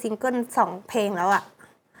ามีซิงเกิล2เพลงแล้วอ่ะ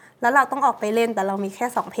แล้วเราต้องออกไปเล่นแต่เรามีแค่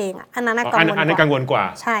2เพลงอ่ะอันนั้นกังวลกว่าอันนั้นกังวลกว่า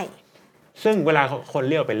ใช่ซึ่งเวลาคน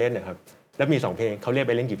เรียกไปเล่นนะครับแล้วมี2เพลงเขาเรียก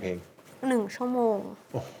ไปเล่นกี่เพลง1 ชั่วโมง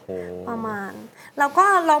โอ้โหประมาณเราก็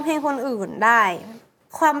ร้องเพลงคนอื่นได้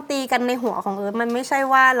ความตีกันในหัวของเอิร์ธมันไม่ใช่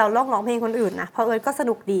ว่าเราร้องเพลงคนอื่นนะเพราะเอิร์ธก็ส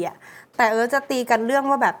นุกดีอะแต่เอิร์ธจะตีกันเรื่อง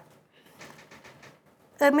ว่าแบบ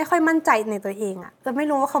เอิร์ธไม่ค่อยมั่นใจในตัวเองอะเอิร์ธไม่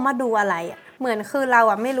รู้ว่าเขามาดูอะไรอะเหมือนคือเรา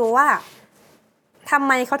อะไม่รู้ว่าทำไ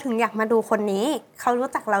มเขาถึงอยากมาดูคนนี้เขารู้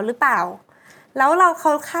จักเราหรือเปล่าแล้วเข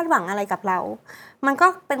าคาดหวังอะไรกับเรามันก็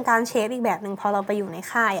เป็นการเชฟอีกแบบหนึ่งพอเราไปอยู่ใน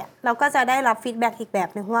ค่ายอะเราก็จะได้รับฟีดแบ็กอีกแบบ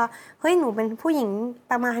หนึ่งว่าเฮ้ยหนูเป็นผู้หญิง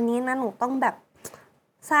ประมาณนี้นะหนูต้องแบบ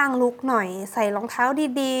สร้างลุคหน่อยใส่รองเท้า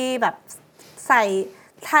ดีๆแบบใส่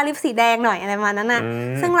ทาลิปสีแดงหน่อยอะไรประมาณนั้นน่ะ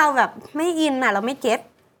ซึ่งเราแบบไม่อินน่ะเราไม่เก็ต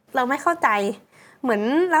เราไม่เข้าใจเหมือน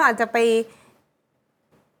เราอาจจะไป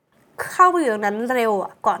เข้าไปอยู่ตรงนั้นเร็วอ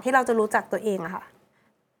ะก่อนที่เราจะรู้จักตัวเองอะค่ะ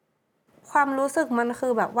ความรู้สึกมันคื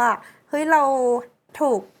อแบบว่าเฮ้ยเรา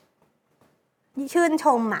ถูกชื่นช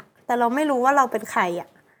มอะแต่เราไม่รู้ว่าเราเป็นใครอะ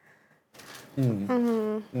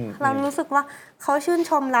เรารู้สึกว่าเขาชื่น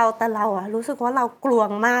ชมเราแต่เราอะรู้สึกว่าเรากลวง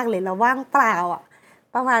มากเลยเราว่างเปล่าอะ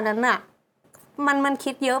ประมาณนั้นอะมัน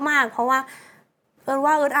คิดเยอะมากเพราะว่าเอิร์ธ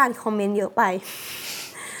ว่าเอิร์ธอ่านคอมเมนต์เยอะไป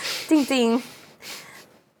จริง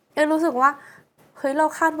ๆเอิร์ธรู้สึกว่าเฮ้ยเรา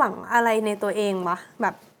คาดหวังอะไรในตัวเองวะแบ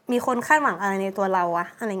บมีคนคาดหวังอะไรในตัวเราอะ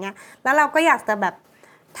อะไรเงี้ยแล้วเราก็อยากจะแบบ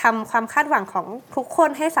ทำความคาดหวังของทุกคน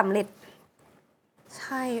ให้สำเร็จใ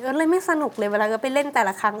ช่เอิร์ธเลยไม่สนุกเลยเวลาเอิร์ธไปเล่นแต่ล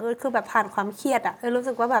ะครั้งเอิร์ธคือแบบผ่านความเครียดอะเอิร์ธรู้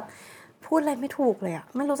สึกว่าแบบพูดอะไรไม่ถูกเลยอะ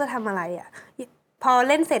ไม่รู้จะทำอะไรอะพอ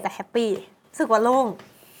เล่นเสร็จอะแฮปปี้รู้สึกว่าโล่ง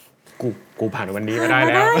กูผ่านวันนี้มาได้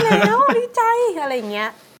แล้วดีใจอะไรอย่างเงี้ย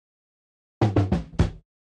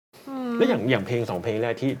แล้วอย่างเพลง2เพลงแร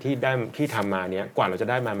กที่ทำมาเนี้ยกว่าเราจะ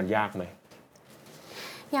ได้มามันยากไหม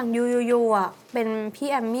อย่างยูอ่ะเป็นพี่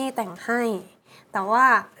แอมมี่แต่งให้แต่ว่า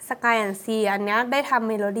Sky and Sea อันเนี้ยได้ทำ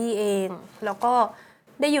เมโลดี้เองแล้วก็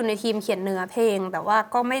ได้อยู่ในทีมเขียนเนื้อเพลงแต่ว่า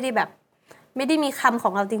ก็ไม่ได้มีคำขอ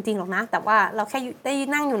งเราจริงๆหรอกนะแต่ว่าเราแค่ได้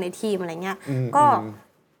นั่งอยู่ในทีมอะไรเงี้ย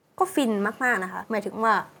ก็ฟินมากๆนะคะหมายถึง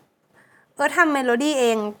ว่าทำเมโลดี้เอ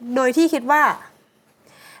งโดยที่คิดว่า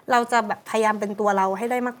เราจะแบบพยายามเป็นตัวเราให้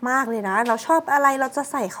ได้มากๆเลยนะเราชอบอะไรเราจะ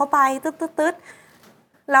ใส่เข้าไปตึ๊ด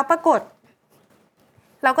แล้วปรากฏ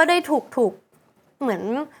เราก็ได้ถูกเหมือน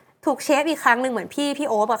ถูกเชฟอีกครั้งหนึ่งเหมือนพี่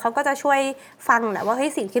โอ๊บอะเขาก็จะช่วยฟังแหละว่าเฮ้ย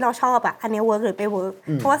สิ่งที่เราชอบอะอันนี้เวิร์กหรือไม่เวิร์ก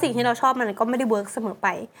เพราะว่าสิ่งที่เราชอบมันก็ไม่ได้เวิร์กเสมอไป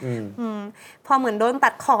พอเหมือนโดนตั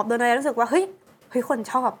ดขอบโดนอะไรรู้สึกว่าเฮ้ยคน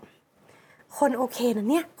ชอบคนโอเคนะ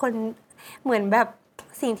เนี่ยคนเหมือนแบบ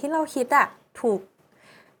สิ่งที่เราคิดอะ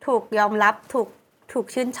ถูกยอมรับถูก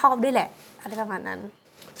ชื่นชอบด้วยแหละอะไรประมาณนั้น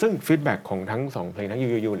ซึ่งฟีดแบ็กของทั้ง2เพลงทั้ง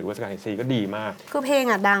ยูหรือว่า Sky and Sea ก็ดีมากคือเพลง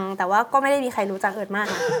อะดังแต่ว่าก็ไม่ได้มีใครรู้จักเอิร์ธมาก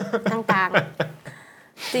นะกลาง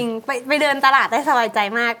ๆจริงไปเดินตลาดได้สบายใจ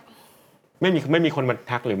มากไม่มีคนมา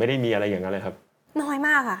ทักหรือไม่ได้มีอะไรอย่างนั้นเลยครับน้อยม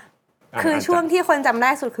ากค่ะคือช่วงที่คนจำได้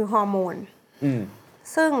สุดคือฮอร์โมน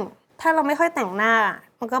ซึ่งถ้าเราไม่ค่อยแต่งหน้า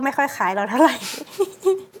มันก็ไม่ค่อยขายเราเท่าไหร่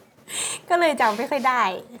ก็เลยจำไม่ค่อยได้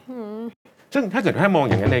ซึ่งถ้าเกิดมอง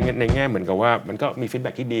อย่างนั้นในแง่เหมือนกับว่ามันก็มีฟีดแบ็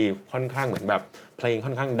กที่ดีค่อนข้างเหมือนแบบเพลงค่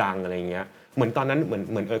อนข้างดังอะไรอย่างเงี้ยเหมือนตอนนั้นเห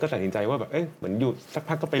มือนก็ตัดสินใจว่าแบบเหมือนอยู่สัก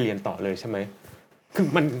พักก็ไปเรียนต่อเลยใช่ไหมคือ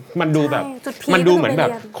มันดูแบบมันดูเหมือนแบบ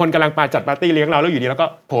คนกำลังจัดปาร์ตี้เลี้ยงเราแล้วอยู่ดีแล้วก็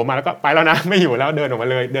โผล่มาแล้วก็ไปแล้วนะไม่อยู่แล้วเดินออก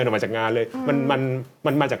มาจากงานเลย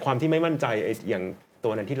มันมาจากความที่ไม่มั่นใจไอ้อย่างตั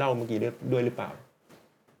วนั้นที่เล่าเมื่อกี้ด้วยหรือเปล่า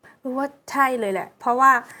ว่าใช่เลยแหละเพราะว่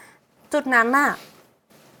าจุดนั้นน่ะ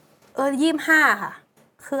25ค่ะ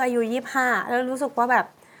คืออายุ25แล้วรู้สึกว่าแบบ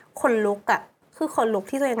ขนลุกอ่ะคือขนลุก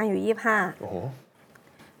ที่ตัวเองอายุ25โอ้โห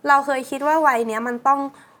เราเคยคิดว่าวัยเนี้ยมันต้อง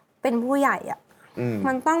เป็นผู้ใหญ่อ่ะ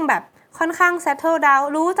มันต้องแบบค่อนข้าง settle down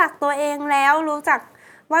รู้จักตัวเองแล้วรู้จัก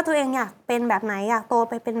ว่าตัวเองอยากเป็นแบบไหนอยากโต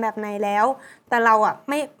ไปเป็นแบบไหนแล้วแต่เราอ่ะ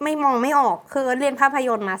ไม่มองไม่ออกคือเรียนภาพย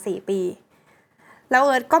นตร์มา4 ปีแล้ว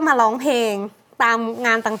ก็มาร้องเพลงตามง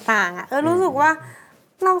านต่างๆอ่ะรู้สึกว่า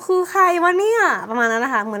เราคือใครวะเนี่ยประมาณนั้นน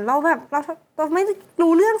ะคะเหมือนเราแบบเราไม่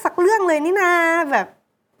รู้เรื่องสักเรื่องเลยนี่นาแบบ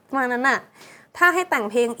ประมาณนั้นอ่ะถ้าให้แต่ง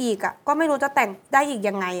เพลงอีกอ่ะก็ไม่รู้จะแต่งได้อีก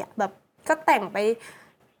ยังไงอ่ะแบบก็แต่งไป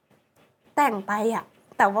อ่ะ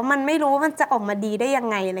แต่ว่ามันไม่รู้ว่ามันจะออกมาดีได้ยัง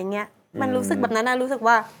ไงอะไรเงี้ยมันรู้สึกแบบนั้นนะรู้สึก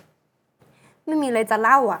ว่าไม่มีอะไรจะเ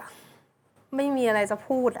ล่าอ่ะไม่มีอะไรจะ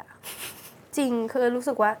พูดอ่ะจริงคือรู้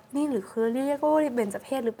สึกว่านี่หรือคือเรียกว่าเบญจเพ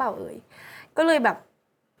ศหรือเปล่าก็เลยแบบ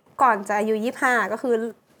ก่อนจะอายุ25ก็คือ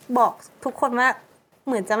บอกทุกคนว่าเ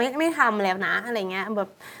หมือนจะไม่ทำแล้วนะอะไรเงี้ยแบบ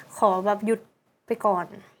ขอแบบหยุดไปก่อน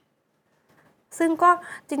ซึ่งก็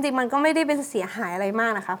จริงๆมันก็ไม่ได้เป็นเสียหายอะไรมา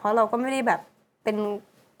กนะคะเพราะเราก็ไม่ได้แบบเป็น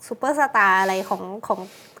ซูเปอร์สตาร์อะไรของ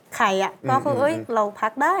ใครอ่ะก็คือเราพั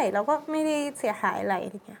กได้เราก็ไม่ได้เสียหายอะไร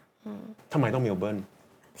อย่างเงี้ยทำไมต้องเมลเบิร์น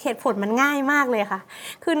เหตุผลมันง่ายมากเลยค่ะ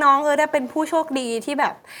คือน้องได้เป็นผู้โชคดีที่แบ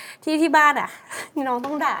บที่บ้านอ่ะน้องต้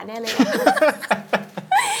องด่าแน่เลย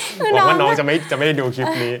หวังว่าน้องจะไม่ได้ดูคลิป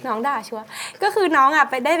นี้น้องด่าชัวร์ก็คือน้องอ่ะ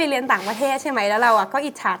ไปได้ไปเรียนต่างประเทศใช่ไหมแล้วเราอ่ะก็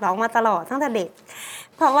อิจฉาน้องมาตลอดตั้งแต่เด็ก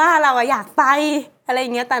เพราะว่าเราอยากไปอะไรอย่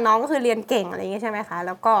างเงี้ยแต่น้องก็คือเรียนเก่งอะไรอย่างเงี้ยใช่ไหมคะแ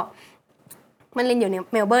ล้วก็มันเรียนอยู่ใน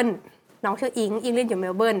เมลเบิร์นน้องชื่ออิงเรียนอยู่เม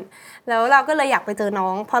ลเบิร์นแล้วเราก็เลยอยากไปเจอน้อ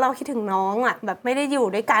งเพราะเราคิดถึงน้องอ่ะแบบไม่ได้อยู่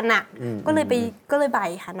ด้วยกันอ่ะก็เลยไป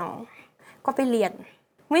หาน้องก็ไปเรียน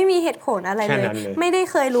ไม่มีเหตุผลอะไรเลยไม่ได้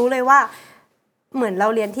เคยรู้เลยว่าเหมือนเรา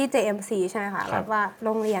เรียนที่ JMC ใช่ไหมคะแบบว่าโร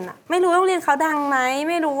งเรียนอ่ะไม่รู้โรงเรียนเขาดังไหม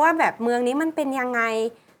ไม่รู้ว่าแบบเมืองนี้มันเป็นยังไง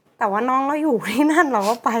แต่ว่าน้องเราอยู่ที่นั่นเรา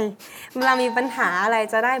ก็ไปเวลามีปัญหาอะไร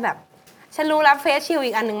จะได้แบบฉันรู้รับเฟซชิล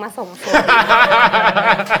อีกอันนึงมาส่ง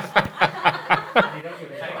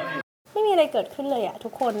ไม่มีอะไรเกิดขึ้นเลยอะทุ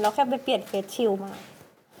กคนเราแค่ไปเปลี่ยนเฟซชิลมา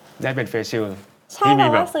ได้เป็นเฟซชิลใช่เพรา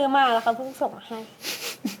ะว่าซื้อมาแล้วเขาเพิ่งส่งมาให้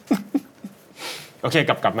โอเค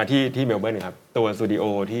กลับมาที่เมลเบิร์นครับตัวสตูดิโอ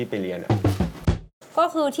ที่ไปเรียนก็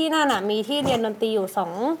คือที่นั่นน่ะมีที่เรียนดนตรีอยู่ส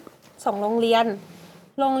องโรงเรียน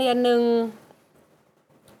นึง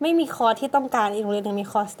ไม่มีคอร์สที่ต้องการอีกโรงเรียนนึงมี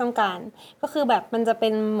คอร์สต้องการก็คือแบบมันจะเป็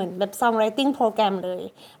นเหมือนแบบ songwriting program เลย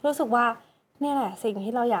รู้สึกว่าเนี่ยแหละสิ่ง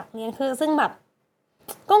ที่เราอยากเรียนคือซึ่งแบบ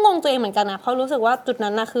ก็งงตัวเองเหมือนกันนะเพราะรู้สึกว่าจุด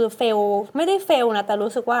นั้นนะคือเฟลไม่ได้เฟลนะแต่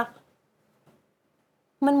รู้สึกว่า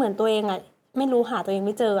มันเหมือนตัวเองอะไม่รู้หาตัวเองไ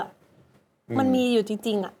ม่เจออะมันมีอยู่จ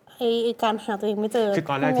ริงๆอะไอการหาตัวเองไม่เจอคือ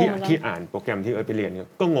ตอนแรกที่อ่านโปรแกรมที่ไปเรียนเนี่ย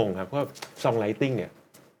ก็งงครับเพราะ songwriting เนี่ย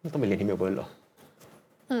ต้องไปเรียนที่เมลเบิร์นหรอ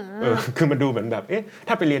คือมันดูเหมือนแบบ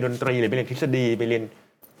ถ้าไปเรียนดนตรีหรือไปเรียนทฤษฎีไปเรียน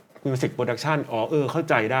มิวสิกโปรดักชันเข้า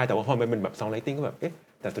ใจได้แต่ว่าพอมันเป็นแบบ songwriting ก็แบบ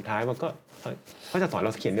แต่สุดท้ายมันก็เขาจะสอนเร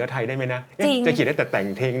าเขียนเนื้อไทยได้ไหมนะจะเขียนได้แต่แต่ง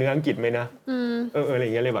เพลงเนื้ออังกฤษไหมนะอะไรอ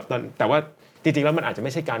ย่างเงี้ยเลยแบบแต่ว่าจริงๆแล้วมันอาจจะไ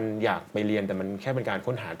ม่ใช่การอยากไปเรียนแต่มันแค่เป็นการ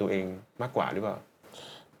ค้นหาตัวเองมากกว่าหรือเปล่า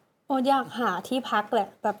อยากหาที่พักแหละ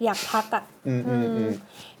แบบอยากพักอ่ะ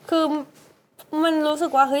คือมันรู้สึ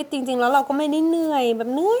กว่าเฮ้ยจริงๆแล้วเราก็ไม่ได้เหนื่อยแบบ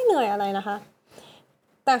เหนื่อยอะไรนะคะ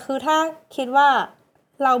แต่คือถ้าคิดว่า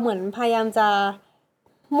เราเหมือนพยายามจะ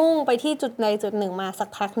มุ่งไปที่จุดใดจุดหนึ่งมาสัก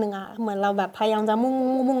พักหนึ่งอะเหมือนเราแบบพยายามจะ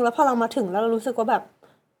มุ่งแล้วพอเรามาถึงแล้วเรารู้สึกว่าแบบ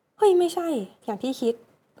เฮ้ยไม่ใช่อย่างที่คิด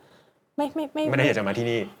ไม่ได้อยากจะมาที่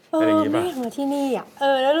นี่อะไรอย่างงี้ป่ะไม่อยากมาที่นี่อะ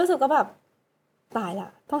แล้วรู้สึกว่าแบบตายละ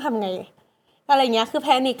ต้องทำไงอะไรเงี้ยคือแพ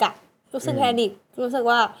นิคอะรู้สึกแพนิครู้สึก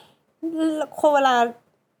ว่าเวลา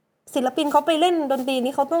ศิลปินเขาไปเล่นดนตรี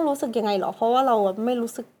นี่เขาต้องรู้สึกยังไงหรอเพราะว่าเราไม่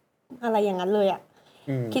รู้สึกอะไรอย่างนั้นเลยอะ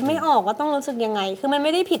คิดไม่ออกว่าต้องรู้สึกยังไงคือมันไ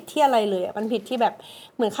ม่ได้ผิดที่อะไรเลยมันผิดที่แบบ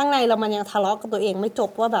เหมือนข้างในเรามันยังทะเลาะกับตัวเองไม่จบ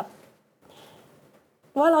ว่าแบบ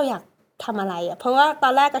ว่าเราอยากทำอะไรเพราะว่าตอ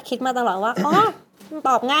นแรกก็คิดมาตลอดว่าต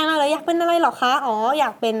อบง่ายมากเลยอยากเป็นอะไรหรอคะอย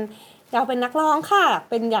ากเป็นนักร้องค่ะ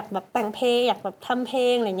อยากแบบแต่งเพลงอยากแบบทำเพล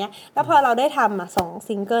งอะไรเงี้ยแล้วพอเราได้ทำ2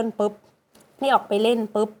 ซิงเกิลปุ๊บนี่ออกไปเล่น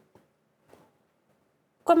ปุ๊บ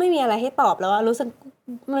ก็ไม่มีอะไรให้ตอบแล้วรู้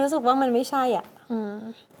สึกว่ามันไม่ใช่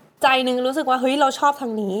ใจนึงรู้สึกว่าเฮ้ยเราชอบทา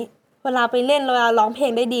งนี้เวลาไปเล่นเวลาร้องเพล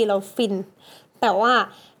งได้ดีเราฟินแต่ว่า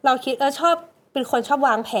เราคิดชอบเป็นคนชอบว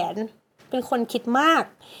างแผนเป็นคนคิดมาก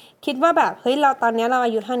คิดว่าแบบเฮ้ยเราตอนนี้เราอ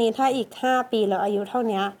ายุเท่านี้ถ้าอีก5 ปีเราอายุเท่า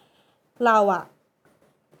นี้เรา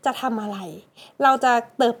จะทำอะไรเราจะ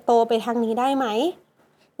เติบโตไปทางนี้ได้ไหม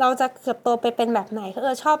เราจะเติบโตไปเป็นแบบไหน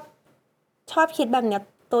ชอบคิดแบบเนี้ย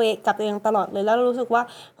ตัวเองกับตัวเองตลอดเลยแล้วรู้สึกว่า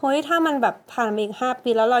เฮ้ยถ้ามันแบบผ่านไปอีก5 ปี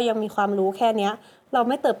แล้วเรายังมีความรู้แค่เนี้ยเรา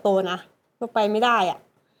ไม่เติบโตนะเราไปไม่ได้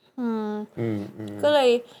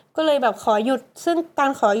ก็เลยแบบขอหยุดซึ่งกา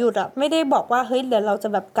รขอหยุดไม่ได้บอกว่าเฮ้ยเดี๋ยวเราจะ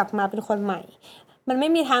แบบกลับมาเป็นคนใหม่มันไม่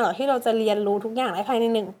มีทางหรอกที่เราจะเรียนรู้ทุกอย่างได้ภายใ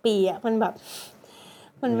น1 ปีมันแบบ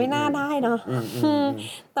มันไม่น่าได้เนาะ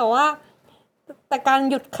แต่ว่าแต่การ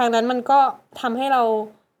หยุดครั้งนั้นมันก็ทำให้เรา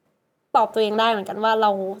ตอบตัวเองได้เหมือนกันว่าเร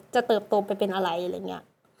าจะเติบโตไปเป็นอะไรอะไรเงี้ย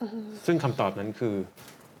ซึ่งคำตอบนั้นคือ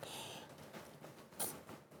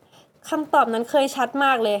คำตอบนั้นเคยชัดม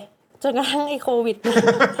ากเลยจนกระทั่งไอ้โควิด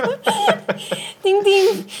จริง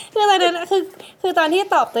ๆคือตอนนั้นคือตอนที่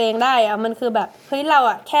ตอบตัวเองได้อะมันคือแบบเฮ้ยเรา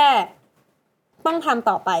อะแค่ต้องทำ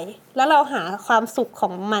ต่อไปแล้วเราหาความสุขขอ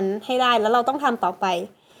งมันให้ได้แล้วเราต้องทำต่อไป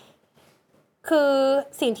คือ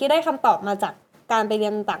สิ่งที่ได้คำตอบมาจากการไปเรี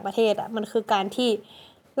ยนต่างประเทศอะมันคือการที่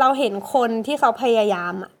เราเห็นคนที่เขาพยายา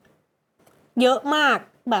มอะเยอะมาก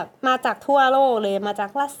แบบมาจากทั่วโลกเลยมาจาก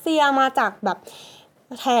รัสเซียมาจากแบบ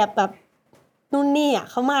แถบแบบนู่นนี่อ่ะ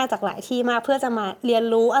เขามาจากหลายที่มากเพื่อจะมาเรียน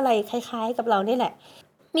รู้อะไรคล้ายๆกับเรานี่แหละ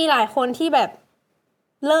มีหลายคนที่แบบ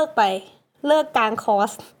เลิกกลางคอร์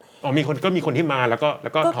สมีคนที่มาแล้วก็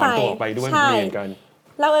ถอนตัวออกไปด้วยเหมือนกัน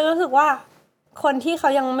เราเองรู้สึกว่าคนที่เขา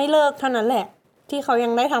ยังไม่เลิกเท่านั้นแหละที่เขายั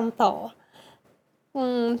งได้ทำต่อ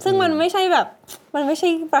ซึ่งมันไม่ใช่แบบมันไม่ใช่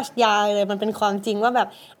ปรัชญาเลยมันเป็นความจริงว่าแบบ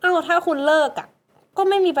ถ้าคุณเลิกอ่ะก็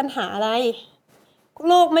ไม่มีปัญหาอะไร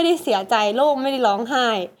โลกไม่ได้เสียใจโลกไม่ได้ร้องไห้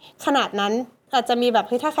ขนาดนั้นอาจจะมีแบบ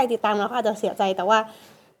ถ้าใครติดตามเราอาจจะเสียใจแต่ว่า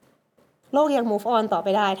โลกยัง move on ต่อไป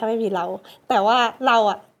ได้ถ้าไม่มีเราแต่ว่าเรา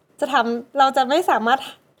อ่ะเราจะไม่สามารถ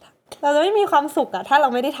เราจะไม่มีความสุขอ่ะถ้าเรา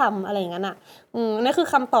ไม่ได้ทำอะไรอย่างนั้นอ่ะนั่นคือ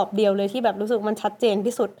คำตอบเดียวเลยที่แบบรู้สึกมันชัดเจน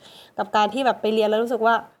ที่สุดกับการที่แบบไปเรียนแล้วรู้สึก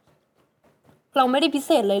ว่าเราไม่ได้พิเ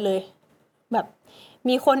ศษเลยแบบ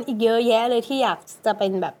มีคนอีกเยอะแยะเลยที่อยากจะเป็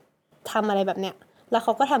นแบบทำอะไรแบบเนี้ยแล้วเข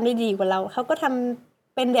าก็ทำได้ดีกว่าเราเขาก็ท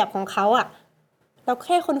ำเป็นแบบของเขาอ่ะเราแ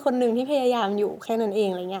ค่คนหนึ่งที่พยายามอยู่แค่นั้นเอง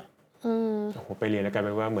อะไรเงี้ยโอ้โหไปเรียนแล้วกลายเ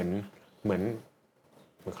ป็นว่าเหมือน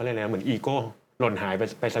เขาเรียกอะไรเหมือนอีโก้หล่นหาย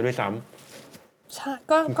ไปซะด้วยซ้ำใช่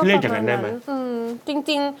ก็เรียกอย่างนั้นได้ไหมจ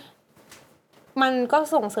ริงๆมันก็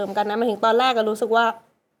ส่งเสริมกันนะมาถึงตอนแรกก็รู้สึกว่า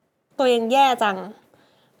ตัวเองแย่จัง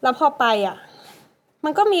แล้วพอไปอ่ะมั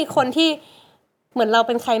นก็มีคนที่เหมือนเราเ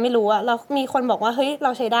ป็นใครไม่รู้อะเรามีคนบอกว่าเฮ้ยเร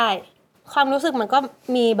าใช้ได้ความรู้สึกมันก็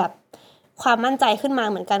มีแบบความมั่นใจขึ้นมา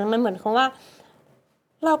เหมือนกันมันเหมือนกับว่า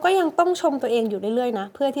เราก็ยังต้องชมตัวเองอยู่เรื่อยๆนะ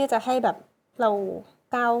เพื่อที่จะให้แบบเรา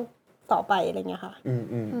ก้าวต่อไปอะไรเงี้ยค่ะ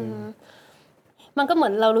มันก็เหมื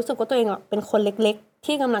อนเรารู้สึกว่าตัวเองเป็นคนเล็กๆ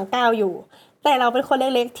ที่กำลังก้าวอยู่แต่เราเป็นคนเ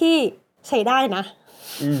ล็กๆที่ใช้ได้นะ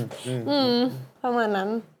ประมาณนั้น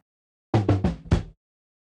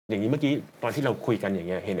อย่างนี้เมื่อกี้ตอนที่เราคุยกันอย่างเ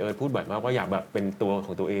งี้ยเห็นพูดบ่อยมากว่าอยากแบบเป็นตัวข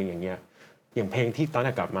องตัวเองอย่างเงี้ยอย่างเพลงที่ตอน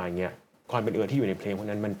กลับมาอย่างเงี้ยความเป็นที่อยู่ในเพลงพวก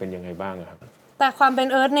นั้นมันเป็นยังไงบ้างครับแต่ความเป็น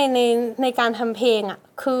ในการทำเพลงอ่ะ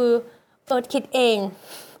คือคิดเอง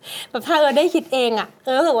แบบถ้าได้คิดเองอ่ะ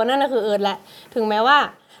รู้สึกว่านั่นคือแหละถึงแม้ว่า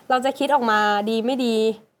เราจะคิดออกมาดีไม่ดี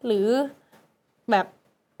หรือแบบ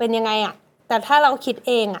เป็นยังไงอ่ะแต่ถ้าเราคิดเ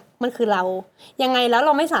องอ่ะมันคือเรายังไงแล้วเร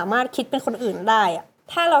าไม่สามารถคิดเป็นคนอื่นได้อ่ะ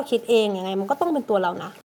ถ้าเราคิดเองยังไงมันก็ต้องเป็นตัวเราน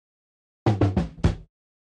ะ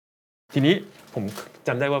ทีนี้ผมจ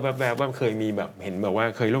ำได้ว่าแบบว่าเคยมีแบบเห็นแบบว่า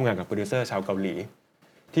เคยร่วมงานกับโปรดิวเซอร์ชาวเกาหลี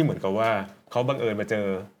ที่เหมือนกับว่าเขาบังเอิญมาเจอ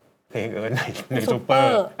เพลงในซูเปอ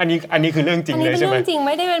ร์อันนี้คือเรื่องจริงเลยใช่ไหมเรื่องจริงไ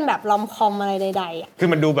ม่ได้เป็นแบบลอมคอมอะไรใดๆอ่ะคือ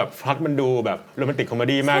มันดูแบบพล็อตมันดูแบบโรแมนติกคอมเม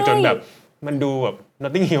ดี้มากจนแบบมันดูแบบ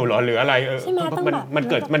Notting Hill หรอหรืออะไรมัน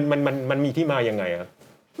เกิดมันมีที่มายังไงอ่ะ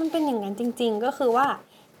มันเป็นอย่างนั้นจริงๆก็คือว่า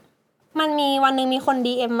มันมีวันนึงมีคน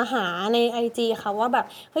DM มาหาใน IG ค่ะว่าแบบ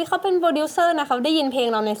เฮ้ยเขาเป็นโปรดิวเซอร์นะเขาได้ยินเพลง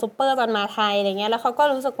เราในซุปเปอร์ตอนมาไทยอะไรเงี้ยแล้วเขาก็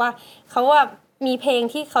รู้สึกว่าเขาว่ามีเพลง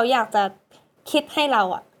ที่เขาอยากจะคิดให้เรา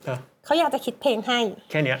อ่ะเขาอยากจะคิดเพลงให้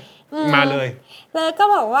แค่เนี้ยมาเลยแล้วก็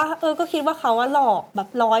บอกว่าก็คิดว่าเขาว่าหลอกแบบ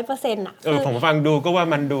 100% อ่ะผมฟังดูก็ว่า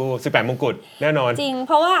มันดู18มงกุฎแน่นอนจริงเ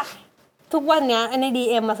พราะว่าทุกวันเนี้ยใน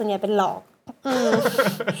DM มาส่วนใหญ่เป็นหลอก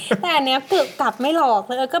แต่อันเนี้ยเกือบกลับไม่หลอกเ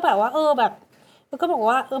ลยก็แบบว่าแบบก็บอก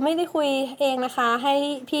ว่าไม่ได้คุยเองนะคะให้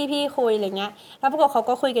พี่คุยอะไรเงี้ยแล้วปรากฏเขา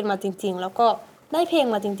ก็คุยกันมาจริงๆแล้วก็ได้เพลง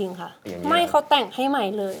มาจริงๆค่ะไม่เขาแต่งให้ใหม่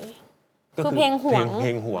เลยคือเพลงหว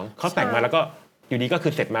งเขาแต่งมาแล้วก็อยู่ดีก็คื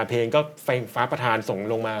อเสร็จมาเพลงก็ไฟฟ้าประทานส่ง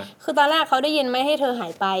ลงมาคือตอนแรกเขาได้ยินไม่ให้เธอหา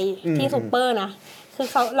ยไปที่ซุปเปอร์นะคือ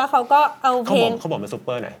เขาก็เอาเพลงเขาบอกมาซุปเป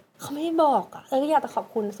อร์ไหนเขาไม่บอกอ่ะอยากจะขอบ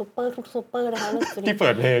คุณซุปเปอร์ทุกซุปเปอร์นะคะที่เปิ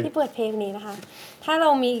ดเพลงนี้นะคะถ้าเรา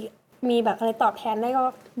มีแบบอะไรตอบแทนได้ก็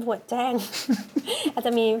บวชแจ้ง อาจจ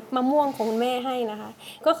ะมีมะม่วงของคุณแม่ให้นะคะ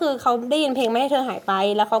ก็คือเขาได้ยินเพลงไม่ให้เธอหายไป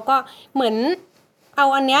แล้วเขาก็เหมือนเอา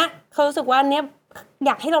อันเนี้ยเขารู้สึกว่าเนี้ยอ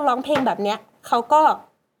ยากให้เราร้องเพลงแบบเนี้ยเขาก็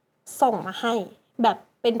ส่งมาให้แบบ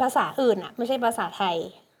เป็นภาษาอื่นอ่ะไม่ใช่ภาษาไทย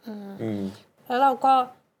แล้วเราก็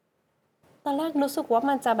ตอนแรกรู้สึกว่า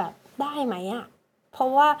มันจะแบบได้ไหมอ่ะเพรา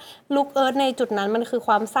ะว่าลุคในจุดนั้นมันคือค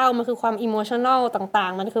วามเศร้ามันคือความอิโมชันแนลต่า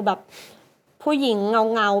งๆมันคือแบบผู้หญิง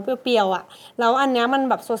เงาเปรี้ยวๆอ่ะแล้วอันเนี้ยมัน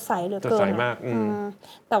แบบสดใสเหลือเกินสดใสมาก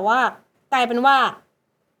แต่ว่ากลายเป็นว่า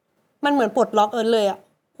มันเหมือนปลดล็อกเลยอ่ะ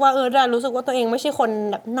ว่ารู้สึกว่าตัวเองไม่ใช่คน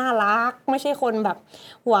แบบน่ารักไม่ใช่คนแบบ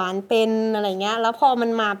หวานเป็นอะไรเงี้ยแล้วพอมัน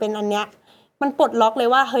มาเป็นอันเนี้ยมันปลดล็อกเลย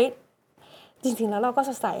ว่าเฮ้ยจริงๆแล้วเราก็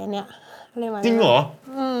สดใสอันเนี้ยอะไรมาจริงเหรอ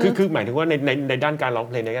คือหมายถึงว่าในด้านการร้อง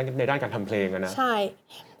เพลงในด้านการทำเพลงอะนะใช่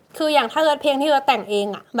คืออย่างถ้าเพลงที่แต่งเอง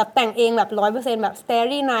อะแบบแต่งเองแบบ 100% แบบ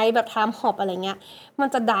Starry Night แบบ Time Hop อะไรเงี้ยมัน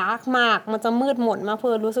จะดาร์กมากมันจะมืดมนมาก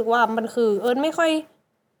รู้สึกว่ามันคือไม่ค่อย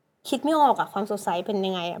คิดไม่ออกอะความสดใสเป็น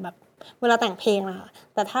ยังไงอะแบบเวลาแต่งเพลงนะคะ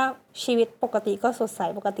แต่ถ้าชีวิตปกติก็สดใส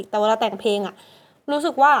ปกติแต่เวลาแต่งเพลงอะรู้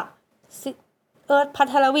สึกว่าภั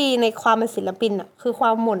ทรวีในความเป็นศิลปินอะคือควา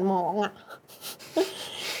มหม่นหมองอะ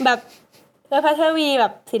แบบภัทรวีแบ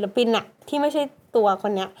บศิลปินอะที่ไม่ใช่ตัวค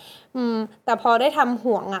นเนี้ยแต่พอได้ทำ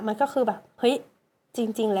ห่วงอะมันก็คือแบบเฮ้ยจ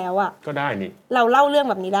ริงๆแล้วอะก็ได้นี่เราเล่าเรื่อง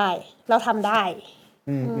แบบนี้ได้เราทำได้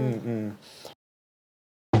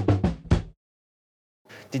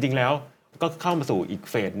จริงๆแล้วก็เข้ามาสู่อีก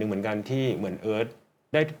เฟสหนึ่งเหมือนกันที่เหมือน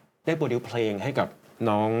ได้โปรดิวเพลงให้กับ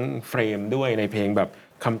น้องเฟรมด้วยในเพลงแบบ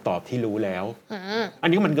คำตอบที่รู้แล้วอัน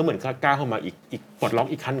นี้มันก็เหมือนก้าวเข้ามาอีกปลดล็อก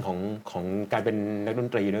อีกขั้นของการเป็นนักดน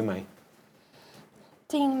ตรีด้วยไหม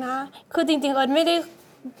จริงนะคือจริงๆไม่ได้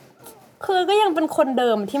คือก็ยังเป็นคนเดิ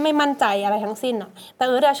มที่ไม่มั่นใจอะไรทั้งสิ้นอะแต่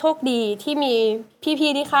โชคดีที่มีพี่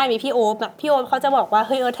ๆที่ค่ายมีพี่โอ๊บอะพี่โอ๊บเขาจะบอกว่าเ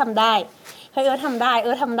ฮ้ยทำได้เฮ้ยทำได้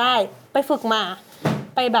ทำได้ไปฝึกมา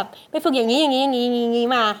ไปแบบไปฝึกอย่างนี้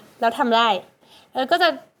มาแล้วทำได้ก็จ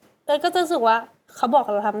ะรู้สึกว่าเขาบอก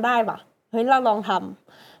เราทำได้ป่ะเฮ้ยเราลองท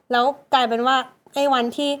ำแล้วกลายเป็นว่าไอ้วัน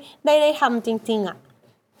ที่ได้ทำจริงๆอะ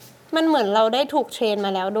มันเหมือนเราได้ถูกเทรนม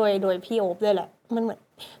าแล้วโดยพี่โอ๊บด้วยแหละมันเหมือน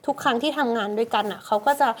ทุกครั้งที่ทำงานด้วยกันอ่ะเขา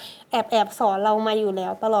ก็จะแอบสอนเรามาอยู่แล้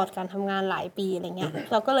วตลอดการทำงานหลายปีอะไรเงี้ย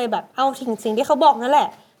เราก็เลยแบบเอาสิ่งที่เขาบอกนั่นแหละ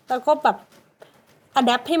แล้วก็แบบอะแ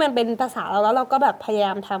ดปให้มันเป็นภาษาเราแล้วเราก็แบบพยาย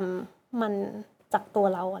ามทำมันจากตัว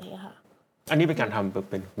เราอะไรอย่างเงี้ยค่ะอันนี้เป็นการทำ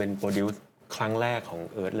เป็นโปรดิวซ์ครั้งแรกของ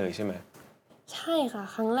เอิร์ธเลยใช่ไหมใช่ค่ะ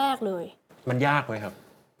ครั้งแรกเลยมันยากไหมครับ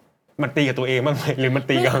มันตีกับตัวเองบ้างไหมหรือมัน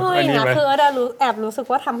ตีกับอันนี้ไหมคือแอบรู้สึก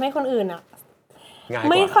ว่าทำให้คนอื่นอ่ะ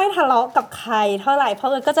ไม่ค่อยทะเลาะกับใครเท่าไหร่เพราะ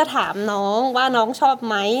ก็จะถามน้องว่าน้องชอบ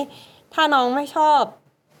ไหมถ้าน้องไม่ชอบ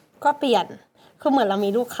ก็เปลี่ยนคือเหมือนเรามี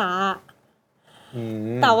ลูกค้า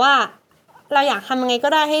แต่ว่าเราอยากทำยังไงก็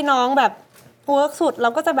ได้ให้น้องแบบเวิร์กสุดเรา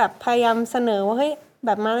ก็จะแบบพยายามเสนอว่าเฮ้ยแบ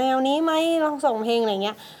บมาแนวนี้ไหมลองส่งเพลงอะไรเ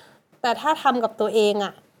งี้ยแต่ถ้าทำกับตัวเองอ่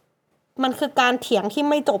ะมันคือการเถียงที่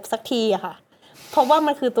ไม่จบสักทีอะค่ะเพราะว่า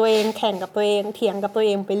มันคือตัวเองแข่งกับตัวเองเถียงกับตัวเอ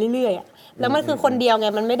งไปเรื่อยๆอ่ะแล้วมันคือคนเดียวไง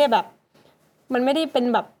มันไม่ได้แบบมันไม่ได้เป็น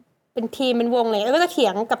แบบเป็นทีมเป็นวงเลยก็จะเถีย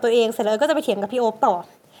งกับตัวเองเสร็จแล้วก็จะไปเถียงกับพี่โอ๊บต่อ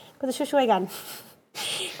ก็จะช่วยๆกัน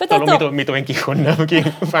ก็จะจบมีตัวเองกี่คนนะเมื่อกี้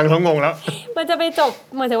ฟังแล้วงงแล้วมันจะไปจบ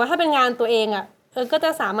เหมือนถึงว่าถ้าเป็นงานตัวเองอ่ะก็จ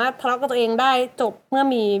ะสามารถทะเลาะกับตัวเองได้จบเมื่อ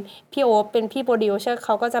มีพี่โอ๊บเป็นพี่โปรดิวเซอร์เข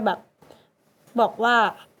าก็จะแบบบอกว่า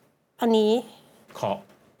อันนี้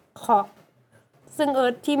ขอซึ่ง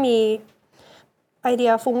ที่มีไอเดี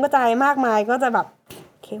ยฟุ้งกระจายมากมายก็จะแบบ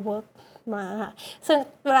เคเวิร์กมาค่ะซึ่ง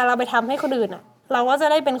เวลาเราไปทำให้คนอื่นอ่ะเราก็จะ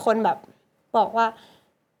ได้เป็นคนแบบบอกว่า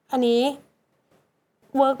อันนี้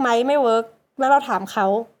เวิร์กไหมไม่เวิร์กแล้วเราถามเขา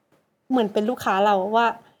เหมือนเป็นลูกค้าเราว่า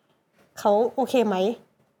เขาโอเคไหม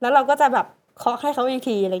แล้วเราก็จะแบบเคาะให้เขาอีก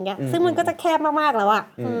ทีอะไรเงี้ยซึ่งมันก็จะแคบมากๆแล้วอ่ะ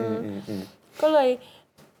ก็เ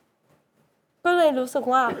ลยรู้สึก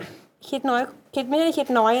ว่าคิดไม่ได้คิด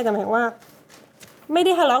น้อยแต่หมายว่าไม่ไ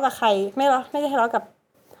ด้ทะเลาะกับใครไม่ได้ทะเลาะกับ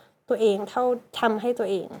ตัวเองเท่าทำให้ตัว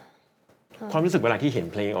เองความรู้สึกเวลาที่เห็น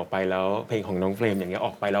เพลงออกไปแล้วเพลงของน้องเฟรมอย่างเงี้ยอ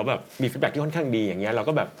อกไปแล้วแบบมีฟีดแบ็กที่ค่อนข้างดีอย่างเงี้ยเรา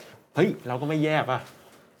ก็แบบเฮ้ยเราก็ไม่แย่ป่ะ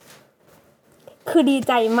คือดีใ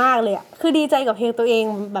จมากเลยอ่ะคือดีใจกับเพลงตัวเอง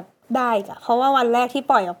แบบได้อ่ะเพราะว่าวันแรกที่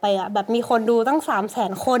ปล่อยออกไปอ่ะแบบมีคนดูตั้ง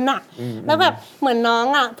 300,000 คนอ่ะแล้วแบบเหมือนน้อง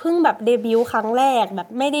อ่ะเพิ่งแบบเดบิวต์ครั้งแรกแบบ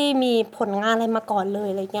ไม่ได้มีผลงานอะไรมาก่อนเลย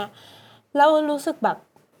อะไรเงี้ยแล้วรู้สึกแบบ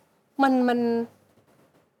มัน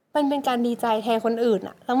เป็นการดีใจแทนคนอื่น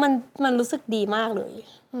อ่ะแล้วมันรู้สึกดีมากเลย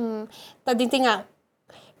แต่จริงๆอ่ะ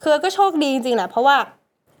คือก็โชคดีจริงๆแหละเพราะว่า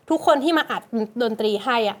ทุกคนที่มาอัดดนตรีใ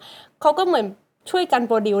ห้อ่ะเขาก็เหมือนช่วยกันโ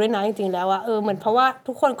ปรดิวด้วยนะจริงๆแล้วอ่ะเหมือนเพราะว่า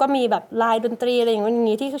ทุกคนก็มีแบบลายดนตรีอะไรอย่าง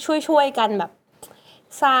นี้ที่ช่วยกันแบบ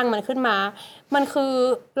สร้างมันขึ้นมามันคือ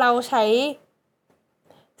เราใช้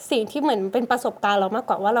สิ่งที่เหมือนเป็นประสบการณ์เรามาก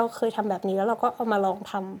กว่าว่าเราเคยทำแบบนี้แล้วเราก็เอามาลอง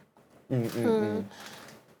ท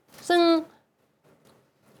ำซึ่ง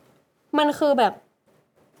มันคือแบบ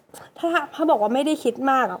ถ้าบอกว่าไม่ได้คิด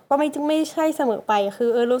มากก็ไม่ใช่เสมอไปคือ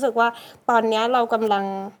รู้สึกว่าตอนนี้เรากำลัง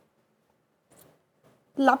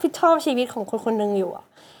รับผิดชอบชีวิตของคนคนหนึ่งอยู่อะ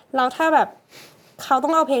แล้วถ้าแบบเขาต้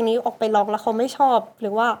องเอาเพลงนี้ออกไปร้องแล้วเขาไม่ชอบหรื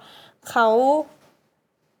อว่าเขา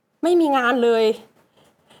ไม่มีงานเลย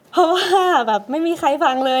เพราะว่าแบบไม่มีใคร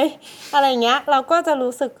ฟังเลยอะไรเงี้ยเราก็จะ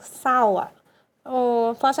รู้สึกเศร้าอะ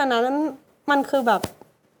เพราะฉะนั้นมันคือแบบ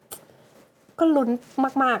ก็ลุ้น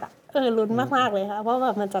มากๆอ่ะลุ้นมากๆเลยค่ะว่าแบ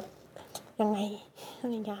บมันจะยังไงอะไ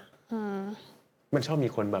รอย่างเงี้ยมันชอบมี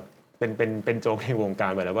คนแบบเป็นโจ๊กในวงกา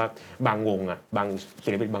รแบบแล้วว่าบางวงอ่ะบางศิ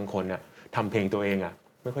ลปินบางคนอ่ะทำเพลงตัวเองอ่ะ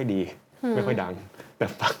ไม่ค่อยดีไม่ค่อยดังแต่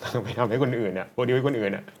ฟังไปทำให้คนอื่นอ่ะโปรดิวให้คนอื่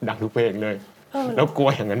นอ่ะดังทุกเพลงเลยแล้วกลัว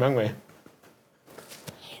อย่างนั้นบ้างไหม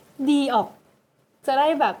ดีออกจะได้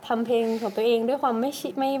แบบทำเพลงของตัวเองด้วยความไม่เครี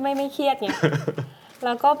ยดเนี่ย แ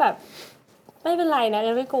ล้วก็แบบไม่เป็นไรนะ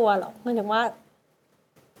ไม่กลัวหรอกหมายถึงว่า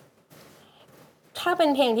ถ้าเป็น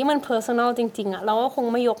เพลงที่มัน personal จริงๆอ่ะเราก็คง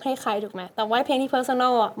ไม่ยกให้ใครถูกไหมแต่ว่าเพลงที่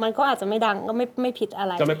personal อ่ะมันก็อาจจะไม่ดังก็ไม่ผิดอะไ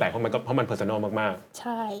รก็ไม่แปลกเพราะมัน personal มากๆใ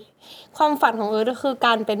ช่ความฝันของก็คือก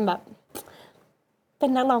ารเป็นแบบเป็น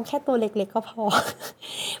นักร้องแค่ตัวเล็กๆก็พอ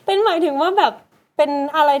เป็นหมายถึงว่าแบบเป็น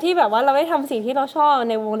อะไรที่แบบว่าเราได้ทำสิ่งที่เราชอบ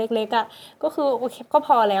ในวงเล็กๆอ่ะก็คือโอเคก็พ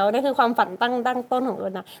อแล้วนั่นคือความฝันตั้งต้นของ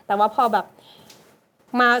นะแต่ว่าพอแบบ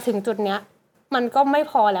มาถึงจุดเนี้ยมันก็ไม่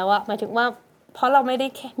พอแล้วอะหมายถึงว่าเพราะเราไม่ได้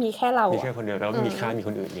มีแค่เรามีแค่คนเดียวแล้วมีค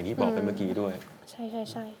นอื่นอย่างที่บอกไปเมื่อกี้ด้วยใ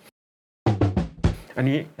ช่อัน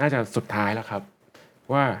นี้น่าจะสุดท้ายแล้วครับ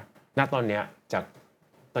ว่าณตอนเนี้ยจาก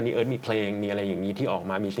ตอนนี้มีเพลงมีอะไรอย่างนี้ที่ออก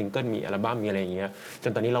มามีซิงเกิลมีอัลบั้มมีอะไรอย่างเงี้ยจ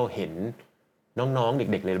นตอนนี้เราเห็นน้องๆเ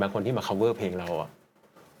ด็กๆเลยบางคนที่มา cover เพลงเราอ่ะ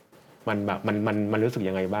มันแบบมันรู้สึก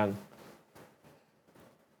ยังไงบ้าง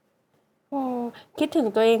คิดถึง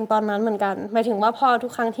ตัวเองตอนนั้นเหมือนกันหมายถึงว่าพอทุ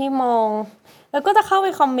กครั้งที่มองแล้วก็จะเข้าไป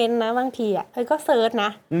คอมเมนต์นะบางทีอ่ะก็เซิร์ชนะ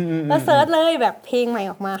แล้วเซิร์ชเลยแบบเพลงใหม่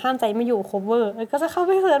ออกมาห้ามใจไม่อยู่ cover ก็จะเข้าไ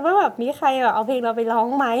ปเซิร์ชว่าแบบมีใครแบบเอาเพลงเราไปร้อง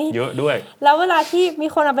ไหมเยอะด้วยแล้วเวลาที่มี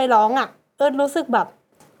คนเอาไปร้องอ่ะรู้สึกแบบ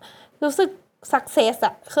รู้สึก success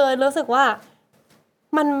อ่ะคือรู้สึกว่า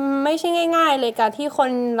มันไม่ใช่ง่ายๆเลยการที่ค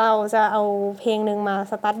นเราจะเอาเพลงหนึ่งมา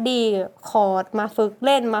สตั๊ดดี้คอร์ดมาฝึกเ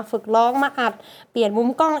ล่นมาฝึกร้องมาอัดเปลี่ยนมุม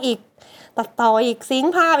กล้องอีกตัดต่ออีกซิง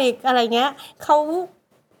ค์ภาพอีกอะไรเงี้ยเขา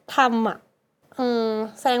ทำอ่ะ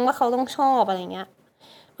แสดงว่าเขาต้องชอบอะไรเงี้ย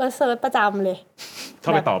เซิร์ชประจำเลยเข้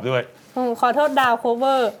าไปตอบด้วยขอโทษดาวโคเว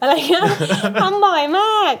อร์อะไรเงี้ย ทำบ่อยม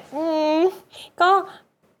ากก็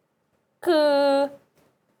คือ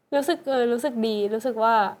รู้สึกดีรู้สึก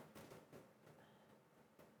ว่า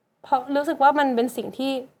เพราะรู้สึกว่ามันเป็นสิ่ง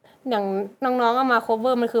ที่อย่างน้องๆเอามา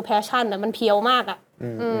cover มันคือแพชชั่นอ่ะมันเพียวมากอ่ะ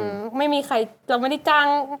ไม่มีใครเราไม่ได้จ้าง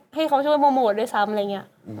ให้เขาช่วยโปรโมทด้วยซ้ำอะไรเงี้ย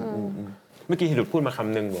เมื่อกี้หลุดพูดมาค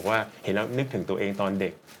ำนึงบอกว่าเห็นแล้วนึกถึงตัวเองตอนเด็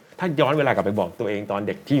กถ้าย้อนเวลากลับไปบอกตัวเองตอนเ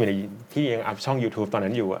ด็กที่อยู่ในที่ยังอัพช่อง YouTube ตอน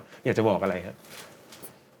นั้นอยู่อ่ะอยากจะบอกอะไรครับ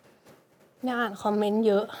อ่านคอมเมนต์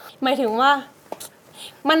เยอะหมายถึงว่า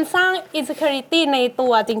มันสร้าง insecurity ในตั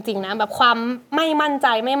วจริงๆนะแบบความไม่มั่นใจ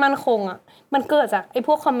ไม่มั่นคงอ่ะมันเกิดจากไอ้พ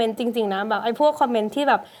วกคอมเมนต์จริงๆนะแบบไอ้พวกคอมเมนต์ที่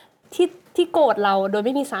แบบที่โกรธเราโดยไ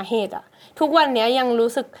ม่มีสาเหตุอ่ะทุกวันนี้ยังรู้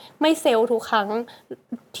สึกไม่เซลล์ทุกครั้ง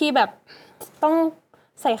ที่แบบต้อง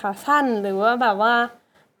ใส่ขาสั้นหรือว่าแบบว่า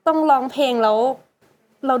ต้องร้องเพลงแล้ว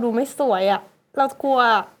เราดูไม่สวยอ่ะเรากลัว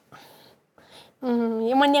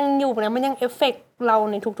มันยังอยู่นะมันยังเอฟเฟกต์เรา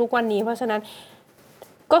ในทุกๆวันนี้เพราะฉะนั้น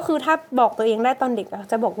ก็คือถ้าบอกตัวเองได้ตอนเด็กอะ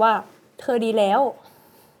จะบอกว่าเธอดีแล้ว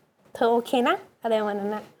เธอโอเคนะอะไรประมาณนั้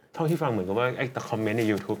นนะเท่าที่ฟังเหมือนกับว่าไอ้คอมเมนต์ใน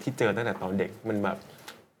YouTube ที่เจอตั้งแต่ตอนเด็กมันแบบ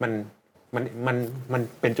มัน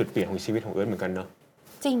เป็นจุดเปลี่ยนของชีวิตของเหมือนกันเนาะ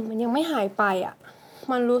จริงมันยังไม่หายไปอ่ะ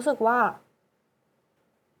มันรู้สึกว่า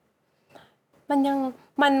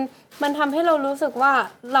มันทำให้เรารู้สึกว่า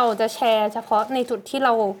เราจะแชร์เฉพาะในจุดที่เร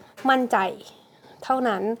ามั่นใจเท่า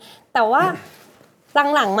นั้นแต่ว่า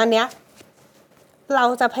หลังๆมาเนี้ยเรา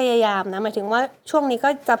จะพยายามนะหมายถึงว่าช่วงนี้ก็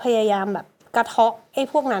จะพยายามแบบกระเทาะไอ้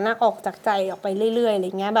พวกนั้นออกจากใจออกไปเรื่อยๆอะไร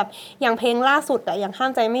เงี้ยแบบอย่างเพลงล่าสุดอะอย่างห้า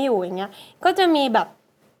มใจไม่อยู่อย่างเงี้ยก็จะมีแบบ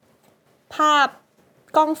ภาพ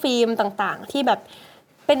กล้องฟิล์มต่างๆที่แบบ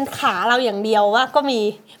เป็นขาเราอย่างเดียวว่าก็มี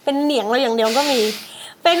เป็นเหนียงเราอย่างเดียวก็มี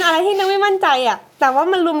เป็นอะไรที่ยังไม่มั่นใจอะแต่ว่า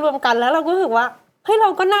มันรวมๆกันแล้วเราก็รู้สึกว่าเฮ้ยเรา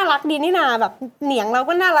ก็น่ารักดีนี่นาแบบเหนียงเรา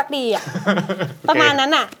ก็น่ารักดีอ่ะ ประมาณนั้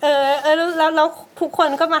นอ่ะแล้วทุกคน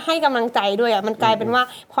ก็มาให้กำลังใจด้วยอ่ะมันกลายเป็นว่า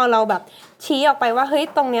พอเราแบบชี้ออกไปว่าเฮ้ย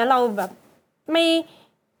ตรงเนี้ยเราแบบไม่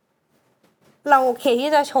เราโอเค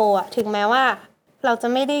ที่จะโชว์อ่ะถึงแม้ว่าเราจะ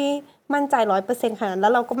ไม่ได้มั่นใจ 100% ขนาดนั้นแล้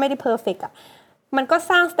วเราก็ไม่ได้เพอร์เฟกต์อ่ะมันก็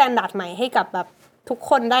สร้างสแตนดาร์ดใหม่ให้กับแบบทุก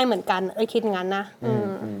คนได้เหมือนกันคิดงั้นนะ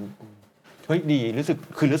เฮ้ยดีรู้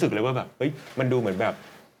สึกเลยว่าแบบเฮ้ยมันดูเหมือนแบบ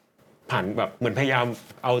ผ่านแบบเหมือนพยายาม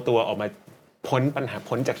เอาตัวออกมาพ้นปัญหา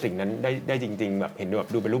พ้นจากสิ่งนั้นได้จริงๆแบบเห็นแบบ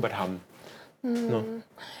ดูเป็นรูปธรรมเนาะ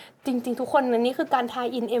จริงๆทุกคนนี่คือการทาย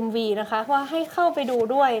อิน MV นะคะว่าให้เข้าไปดู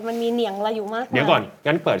ด้วยมันมีเหนียงเราอยู่มากเดี๋ยวก่อน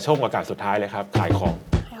งั้นเปิดช่วงโอกาสสุดท้ายเลยครับขายของ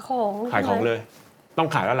เลยต้อง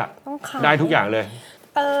ขายแล้วล่ะได้ทุกอย่างเลย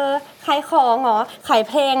ขายของเหรอขาย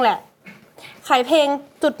เพลงแหละขายเพลง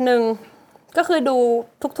จุดหนึ่งก็คือดู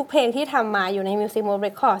ทุกๆเพลงที่ทำมาอยู่ใน Music Mode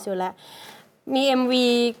Records อยู่แล้วมี MV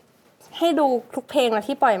ให้ดูทุกเพลงนะ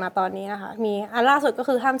ที่ปล่อยมาตอนนี้นะคะมีอันล่าสุดก็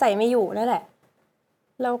คือห้ามใจไม่อยู่นั่นแหละ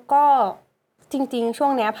แล้วก็จริงๆช่ว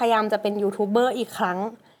งนี้พยายามจะเป็นยูทูบเบอร์อีกครั้ง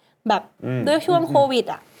แบบด้วยช่วงโควิด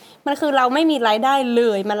อ่ะมันคือเราไม่มีรายได้เล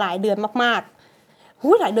ยมาหลายเดือนมาก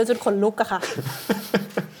ๆหลายเดือนจนขนลุกอะค่ะ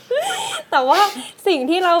แต่ว่าสิ่ง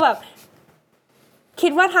ที่เราแบบคิ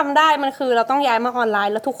ดว่าทำได้มันคือเราต้องย้ายมาออนไล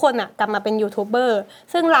น์แล้วทุกคนอ่ะกลับมาเป็นยูทูบเบอร์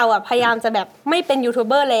ซึ่งเราอ่ะพยายามจะแบบไม่เป็นยูทูบเ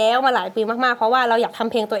บอร์แล้วมาหลายปีมากๆเพราะว่าเราอยากท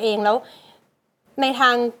ำเพลงตัวเองแล้วในทา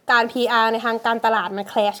งการ PR ในทางการตลาดมัน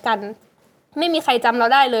แคลชกันไม่มีใครจำเรา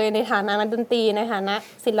ได้เลยในฐานะนักดนตรีในฐานะ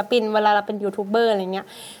ศิลปินเวลาเราเป็นยูทูบเบอร์อะไรเงี้ย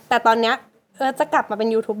แต่ตอนเนี้ยจะกลับมาเป็น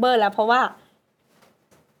ยูทูบเบอร์แล้วเพราะว่า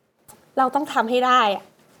เราต้องทำให้ได้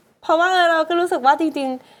เพราะว่าเราก็รู้สึกว่าจริง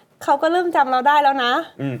ๆเขาก็เริ่มจำเราได้แล้วนะ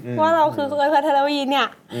ว่าเราคือพัทรวีเนี่ย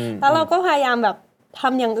แล้วเราก็พยายามแบบท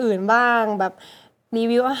ำอย่างอื่นบ้างแบบรี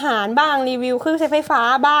วิวอาหารบ้างรีวิวเครื่องใช้ไฟฟ้า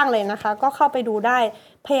บ้างเลยนะคะก็เข้าไปดูได้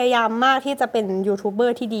พยายามมากที่จะเป็นยูทูบเบอ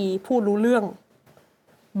ร์ที่ดีพูดรู้เรื่อง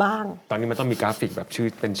บ้างตอนนี้มันต้องมีกราฟิกแบบชื่อ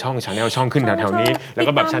เป็นช่อง channel ช่องขึ้นแถวๆนี้แล้ว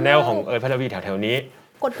ก็แบบ channel ของพัทรวีแถวๆนี้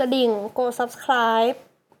กดกระดิ่งกด subscribe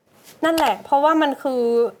นั่นแหละเพราะว่ามันคือ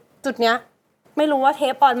จุดเนี้ยไม่รู้ว่าเท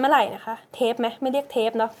ปออนเมื่อไหร่นะคะเทปไหมไม่เรียกเท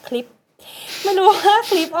ปเนาะคลิปไม่รู้ว่า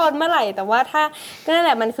คลิปออนเมื่อไหร่แต่ว่าถ้าก็นั่นแห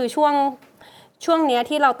ละมันคือช่วงเนี้ย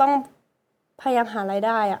ที่เราต้องพยายามหารายไ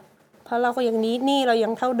ด้อะเพราะเราก็ยังนี่เรายั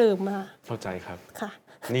งเท่าเดิมมาเข้าใจครับค่ะ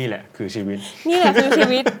นี่แหละคือชีวิตนี่แหละคือชี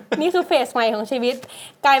วิตนี่คือเฟสใหม่ของชีวิต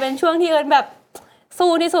กลายเป็นช่วงที่แบบ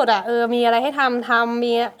สู้ที่สุดอะมีอะไรให้ทำ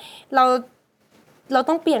มีเรา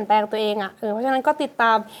ต้องเปลี่ยนแปลงตัวเองอะเพราะฉะนั้นก็ติดต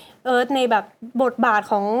ามในแบบบทบาท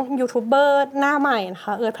ของยูทูบเบอร์หน้าใหม่นะค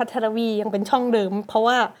ะพัทรวียังเป็นช่องเดิมเพราะ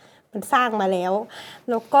ว่ามันสร้างมาแล้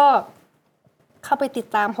วก็เข้าไปติด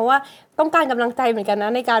ตามเพราะว่าต้องการกำลังใจเหมือนกันน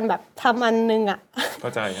ะในการแบบทำอันนึงอ่ะเข้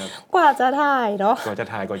าใจครับกว่าจะถ่ายเนาะกว่าจะ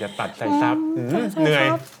ตัดใส่ซับเหนื่อย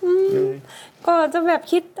ก็จะแบบ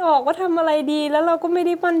คิดออกว่าทำอะไรดีแล้วเราก็ไม่ไ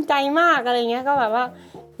ด้มั่นใจมากอะไรเงี้ยก็แบบว่า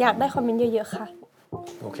อยากได้คอมเมนต์เยอะๆค่ะ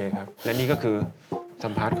โอเคครับและนี่ก็คือสั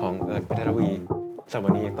มภาษณ์ของพัทรวีสำหรับ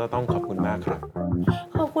วันนี้ต้องขอบคุณมากครับ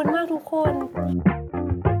ขอบคุณมากทุกคน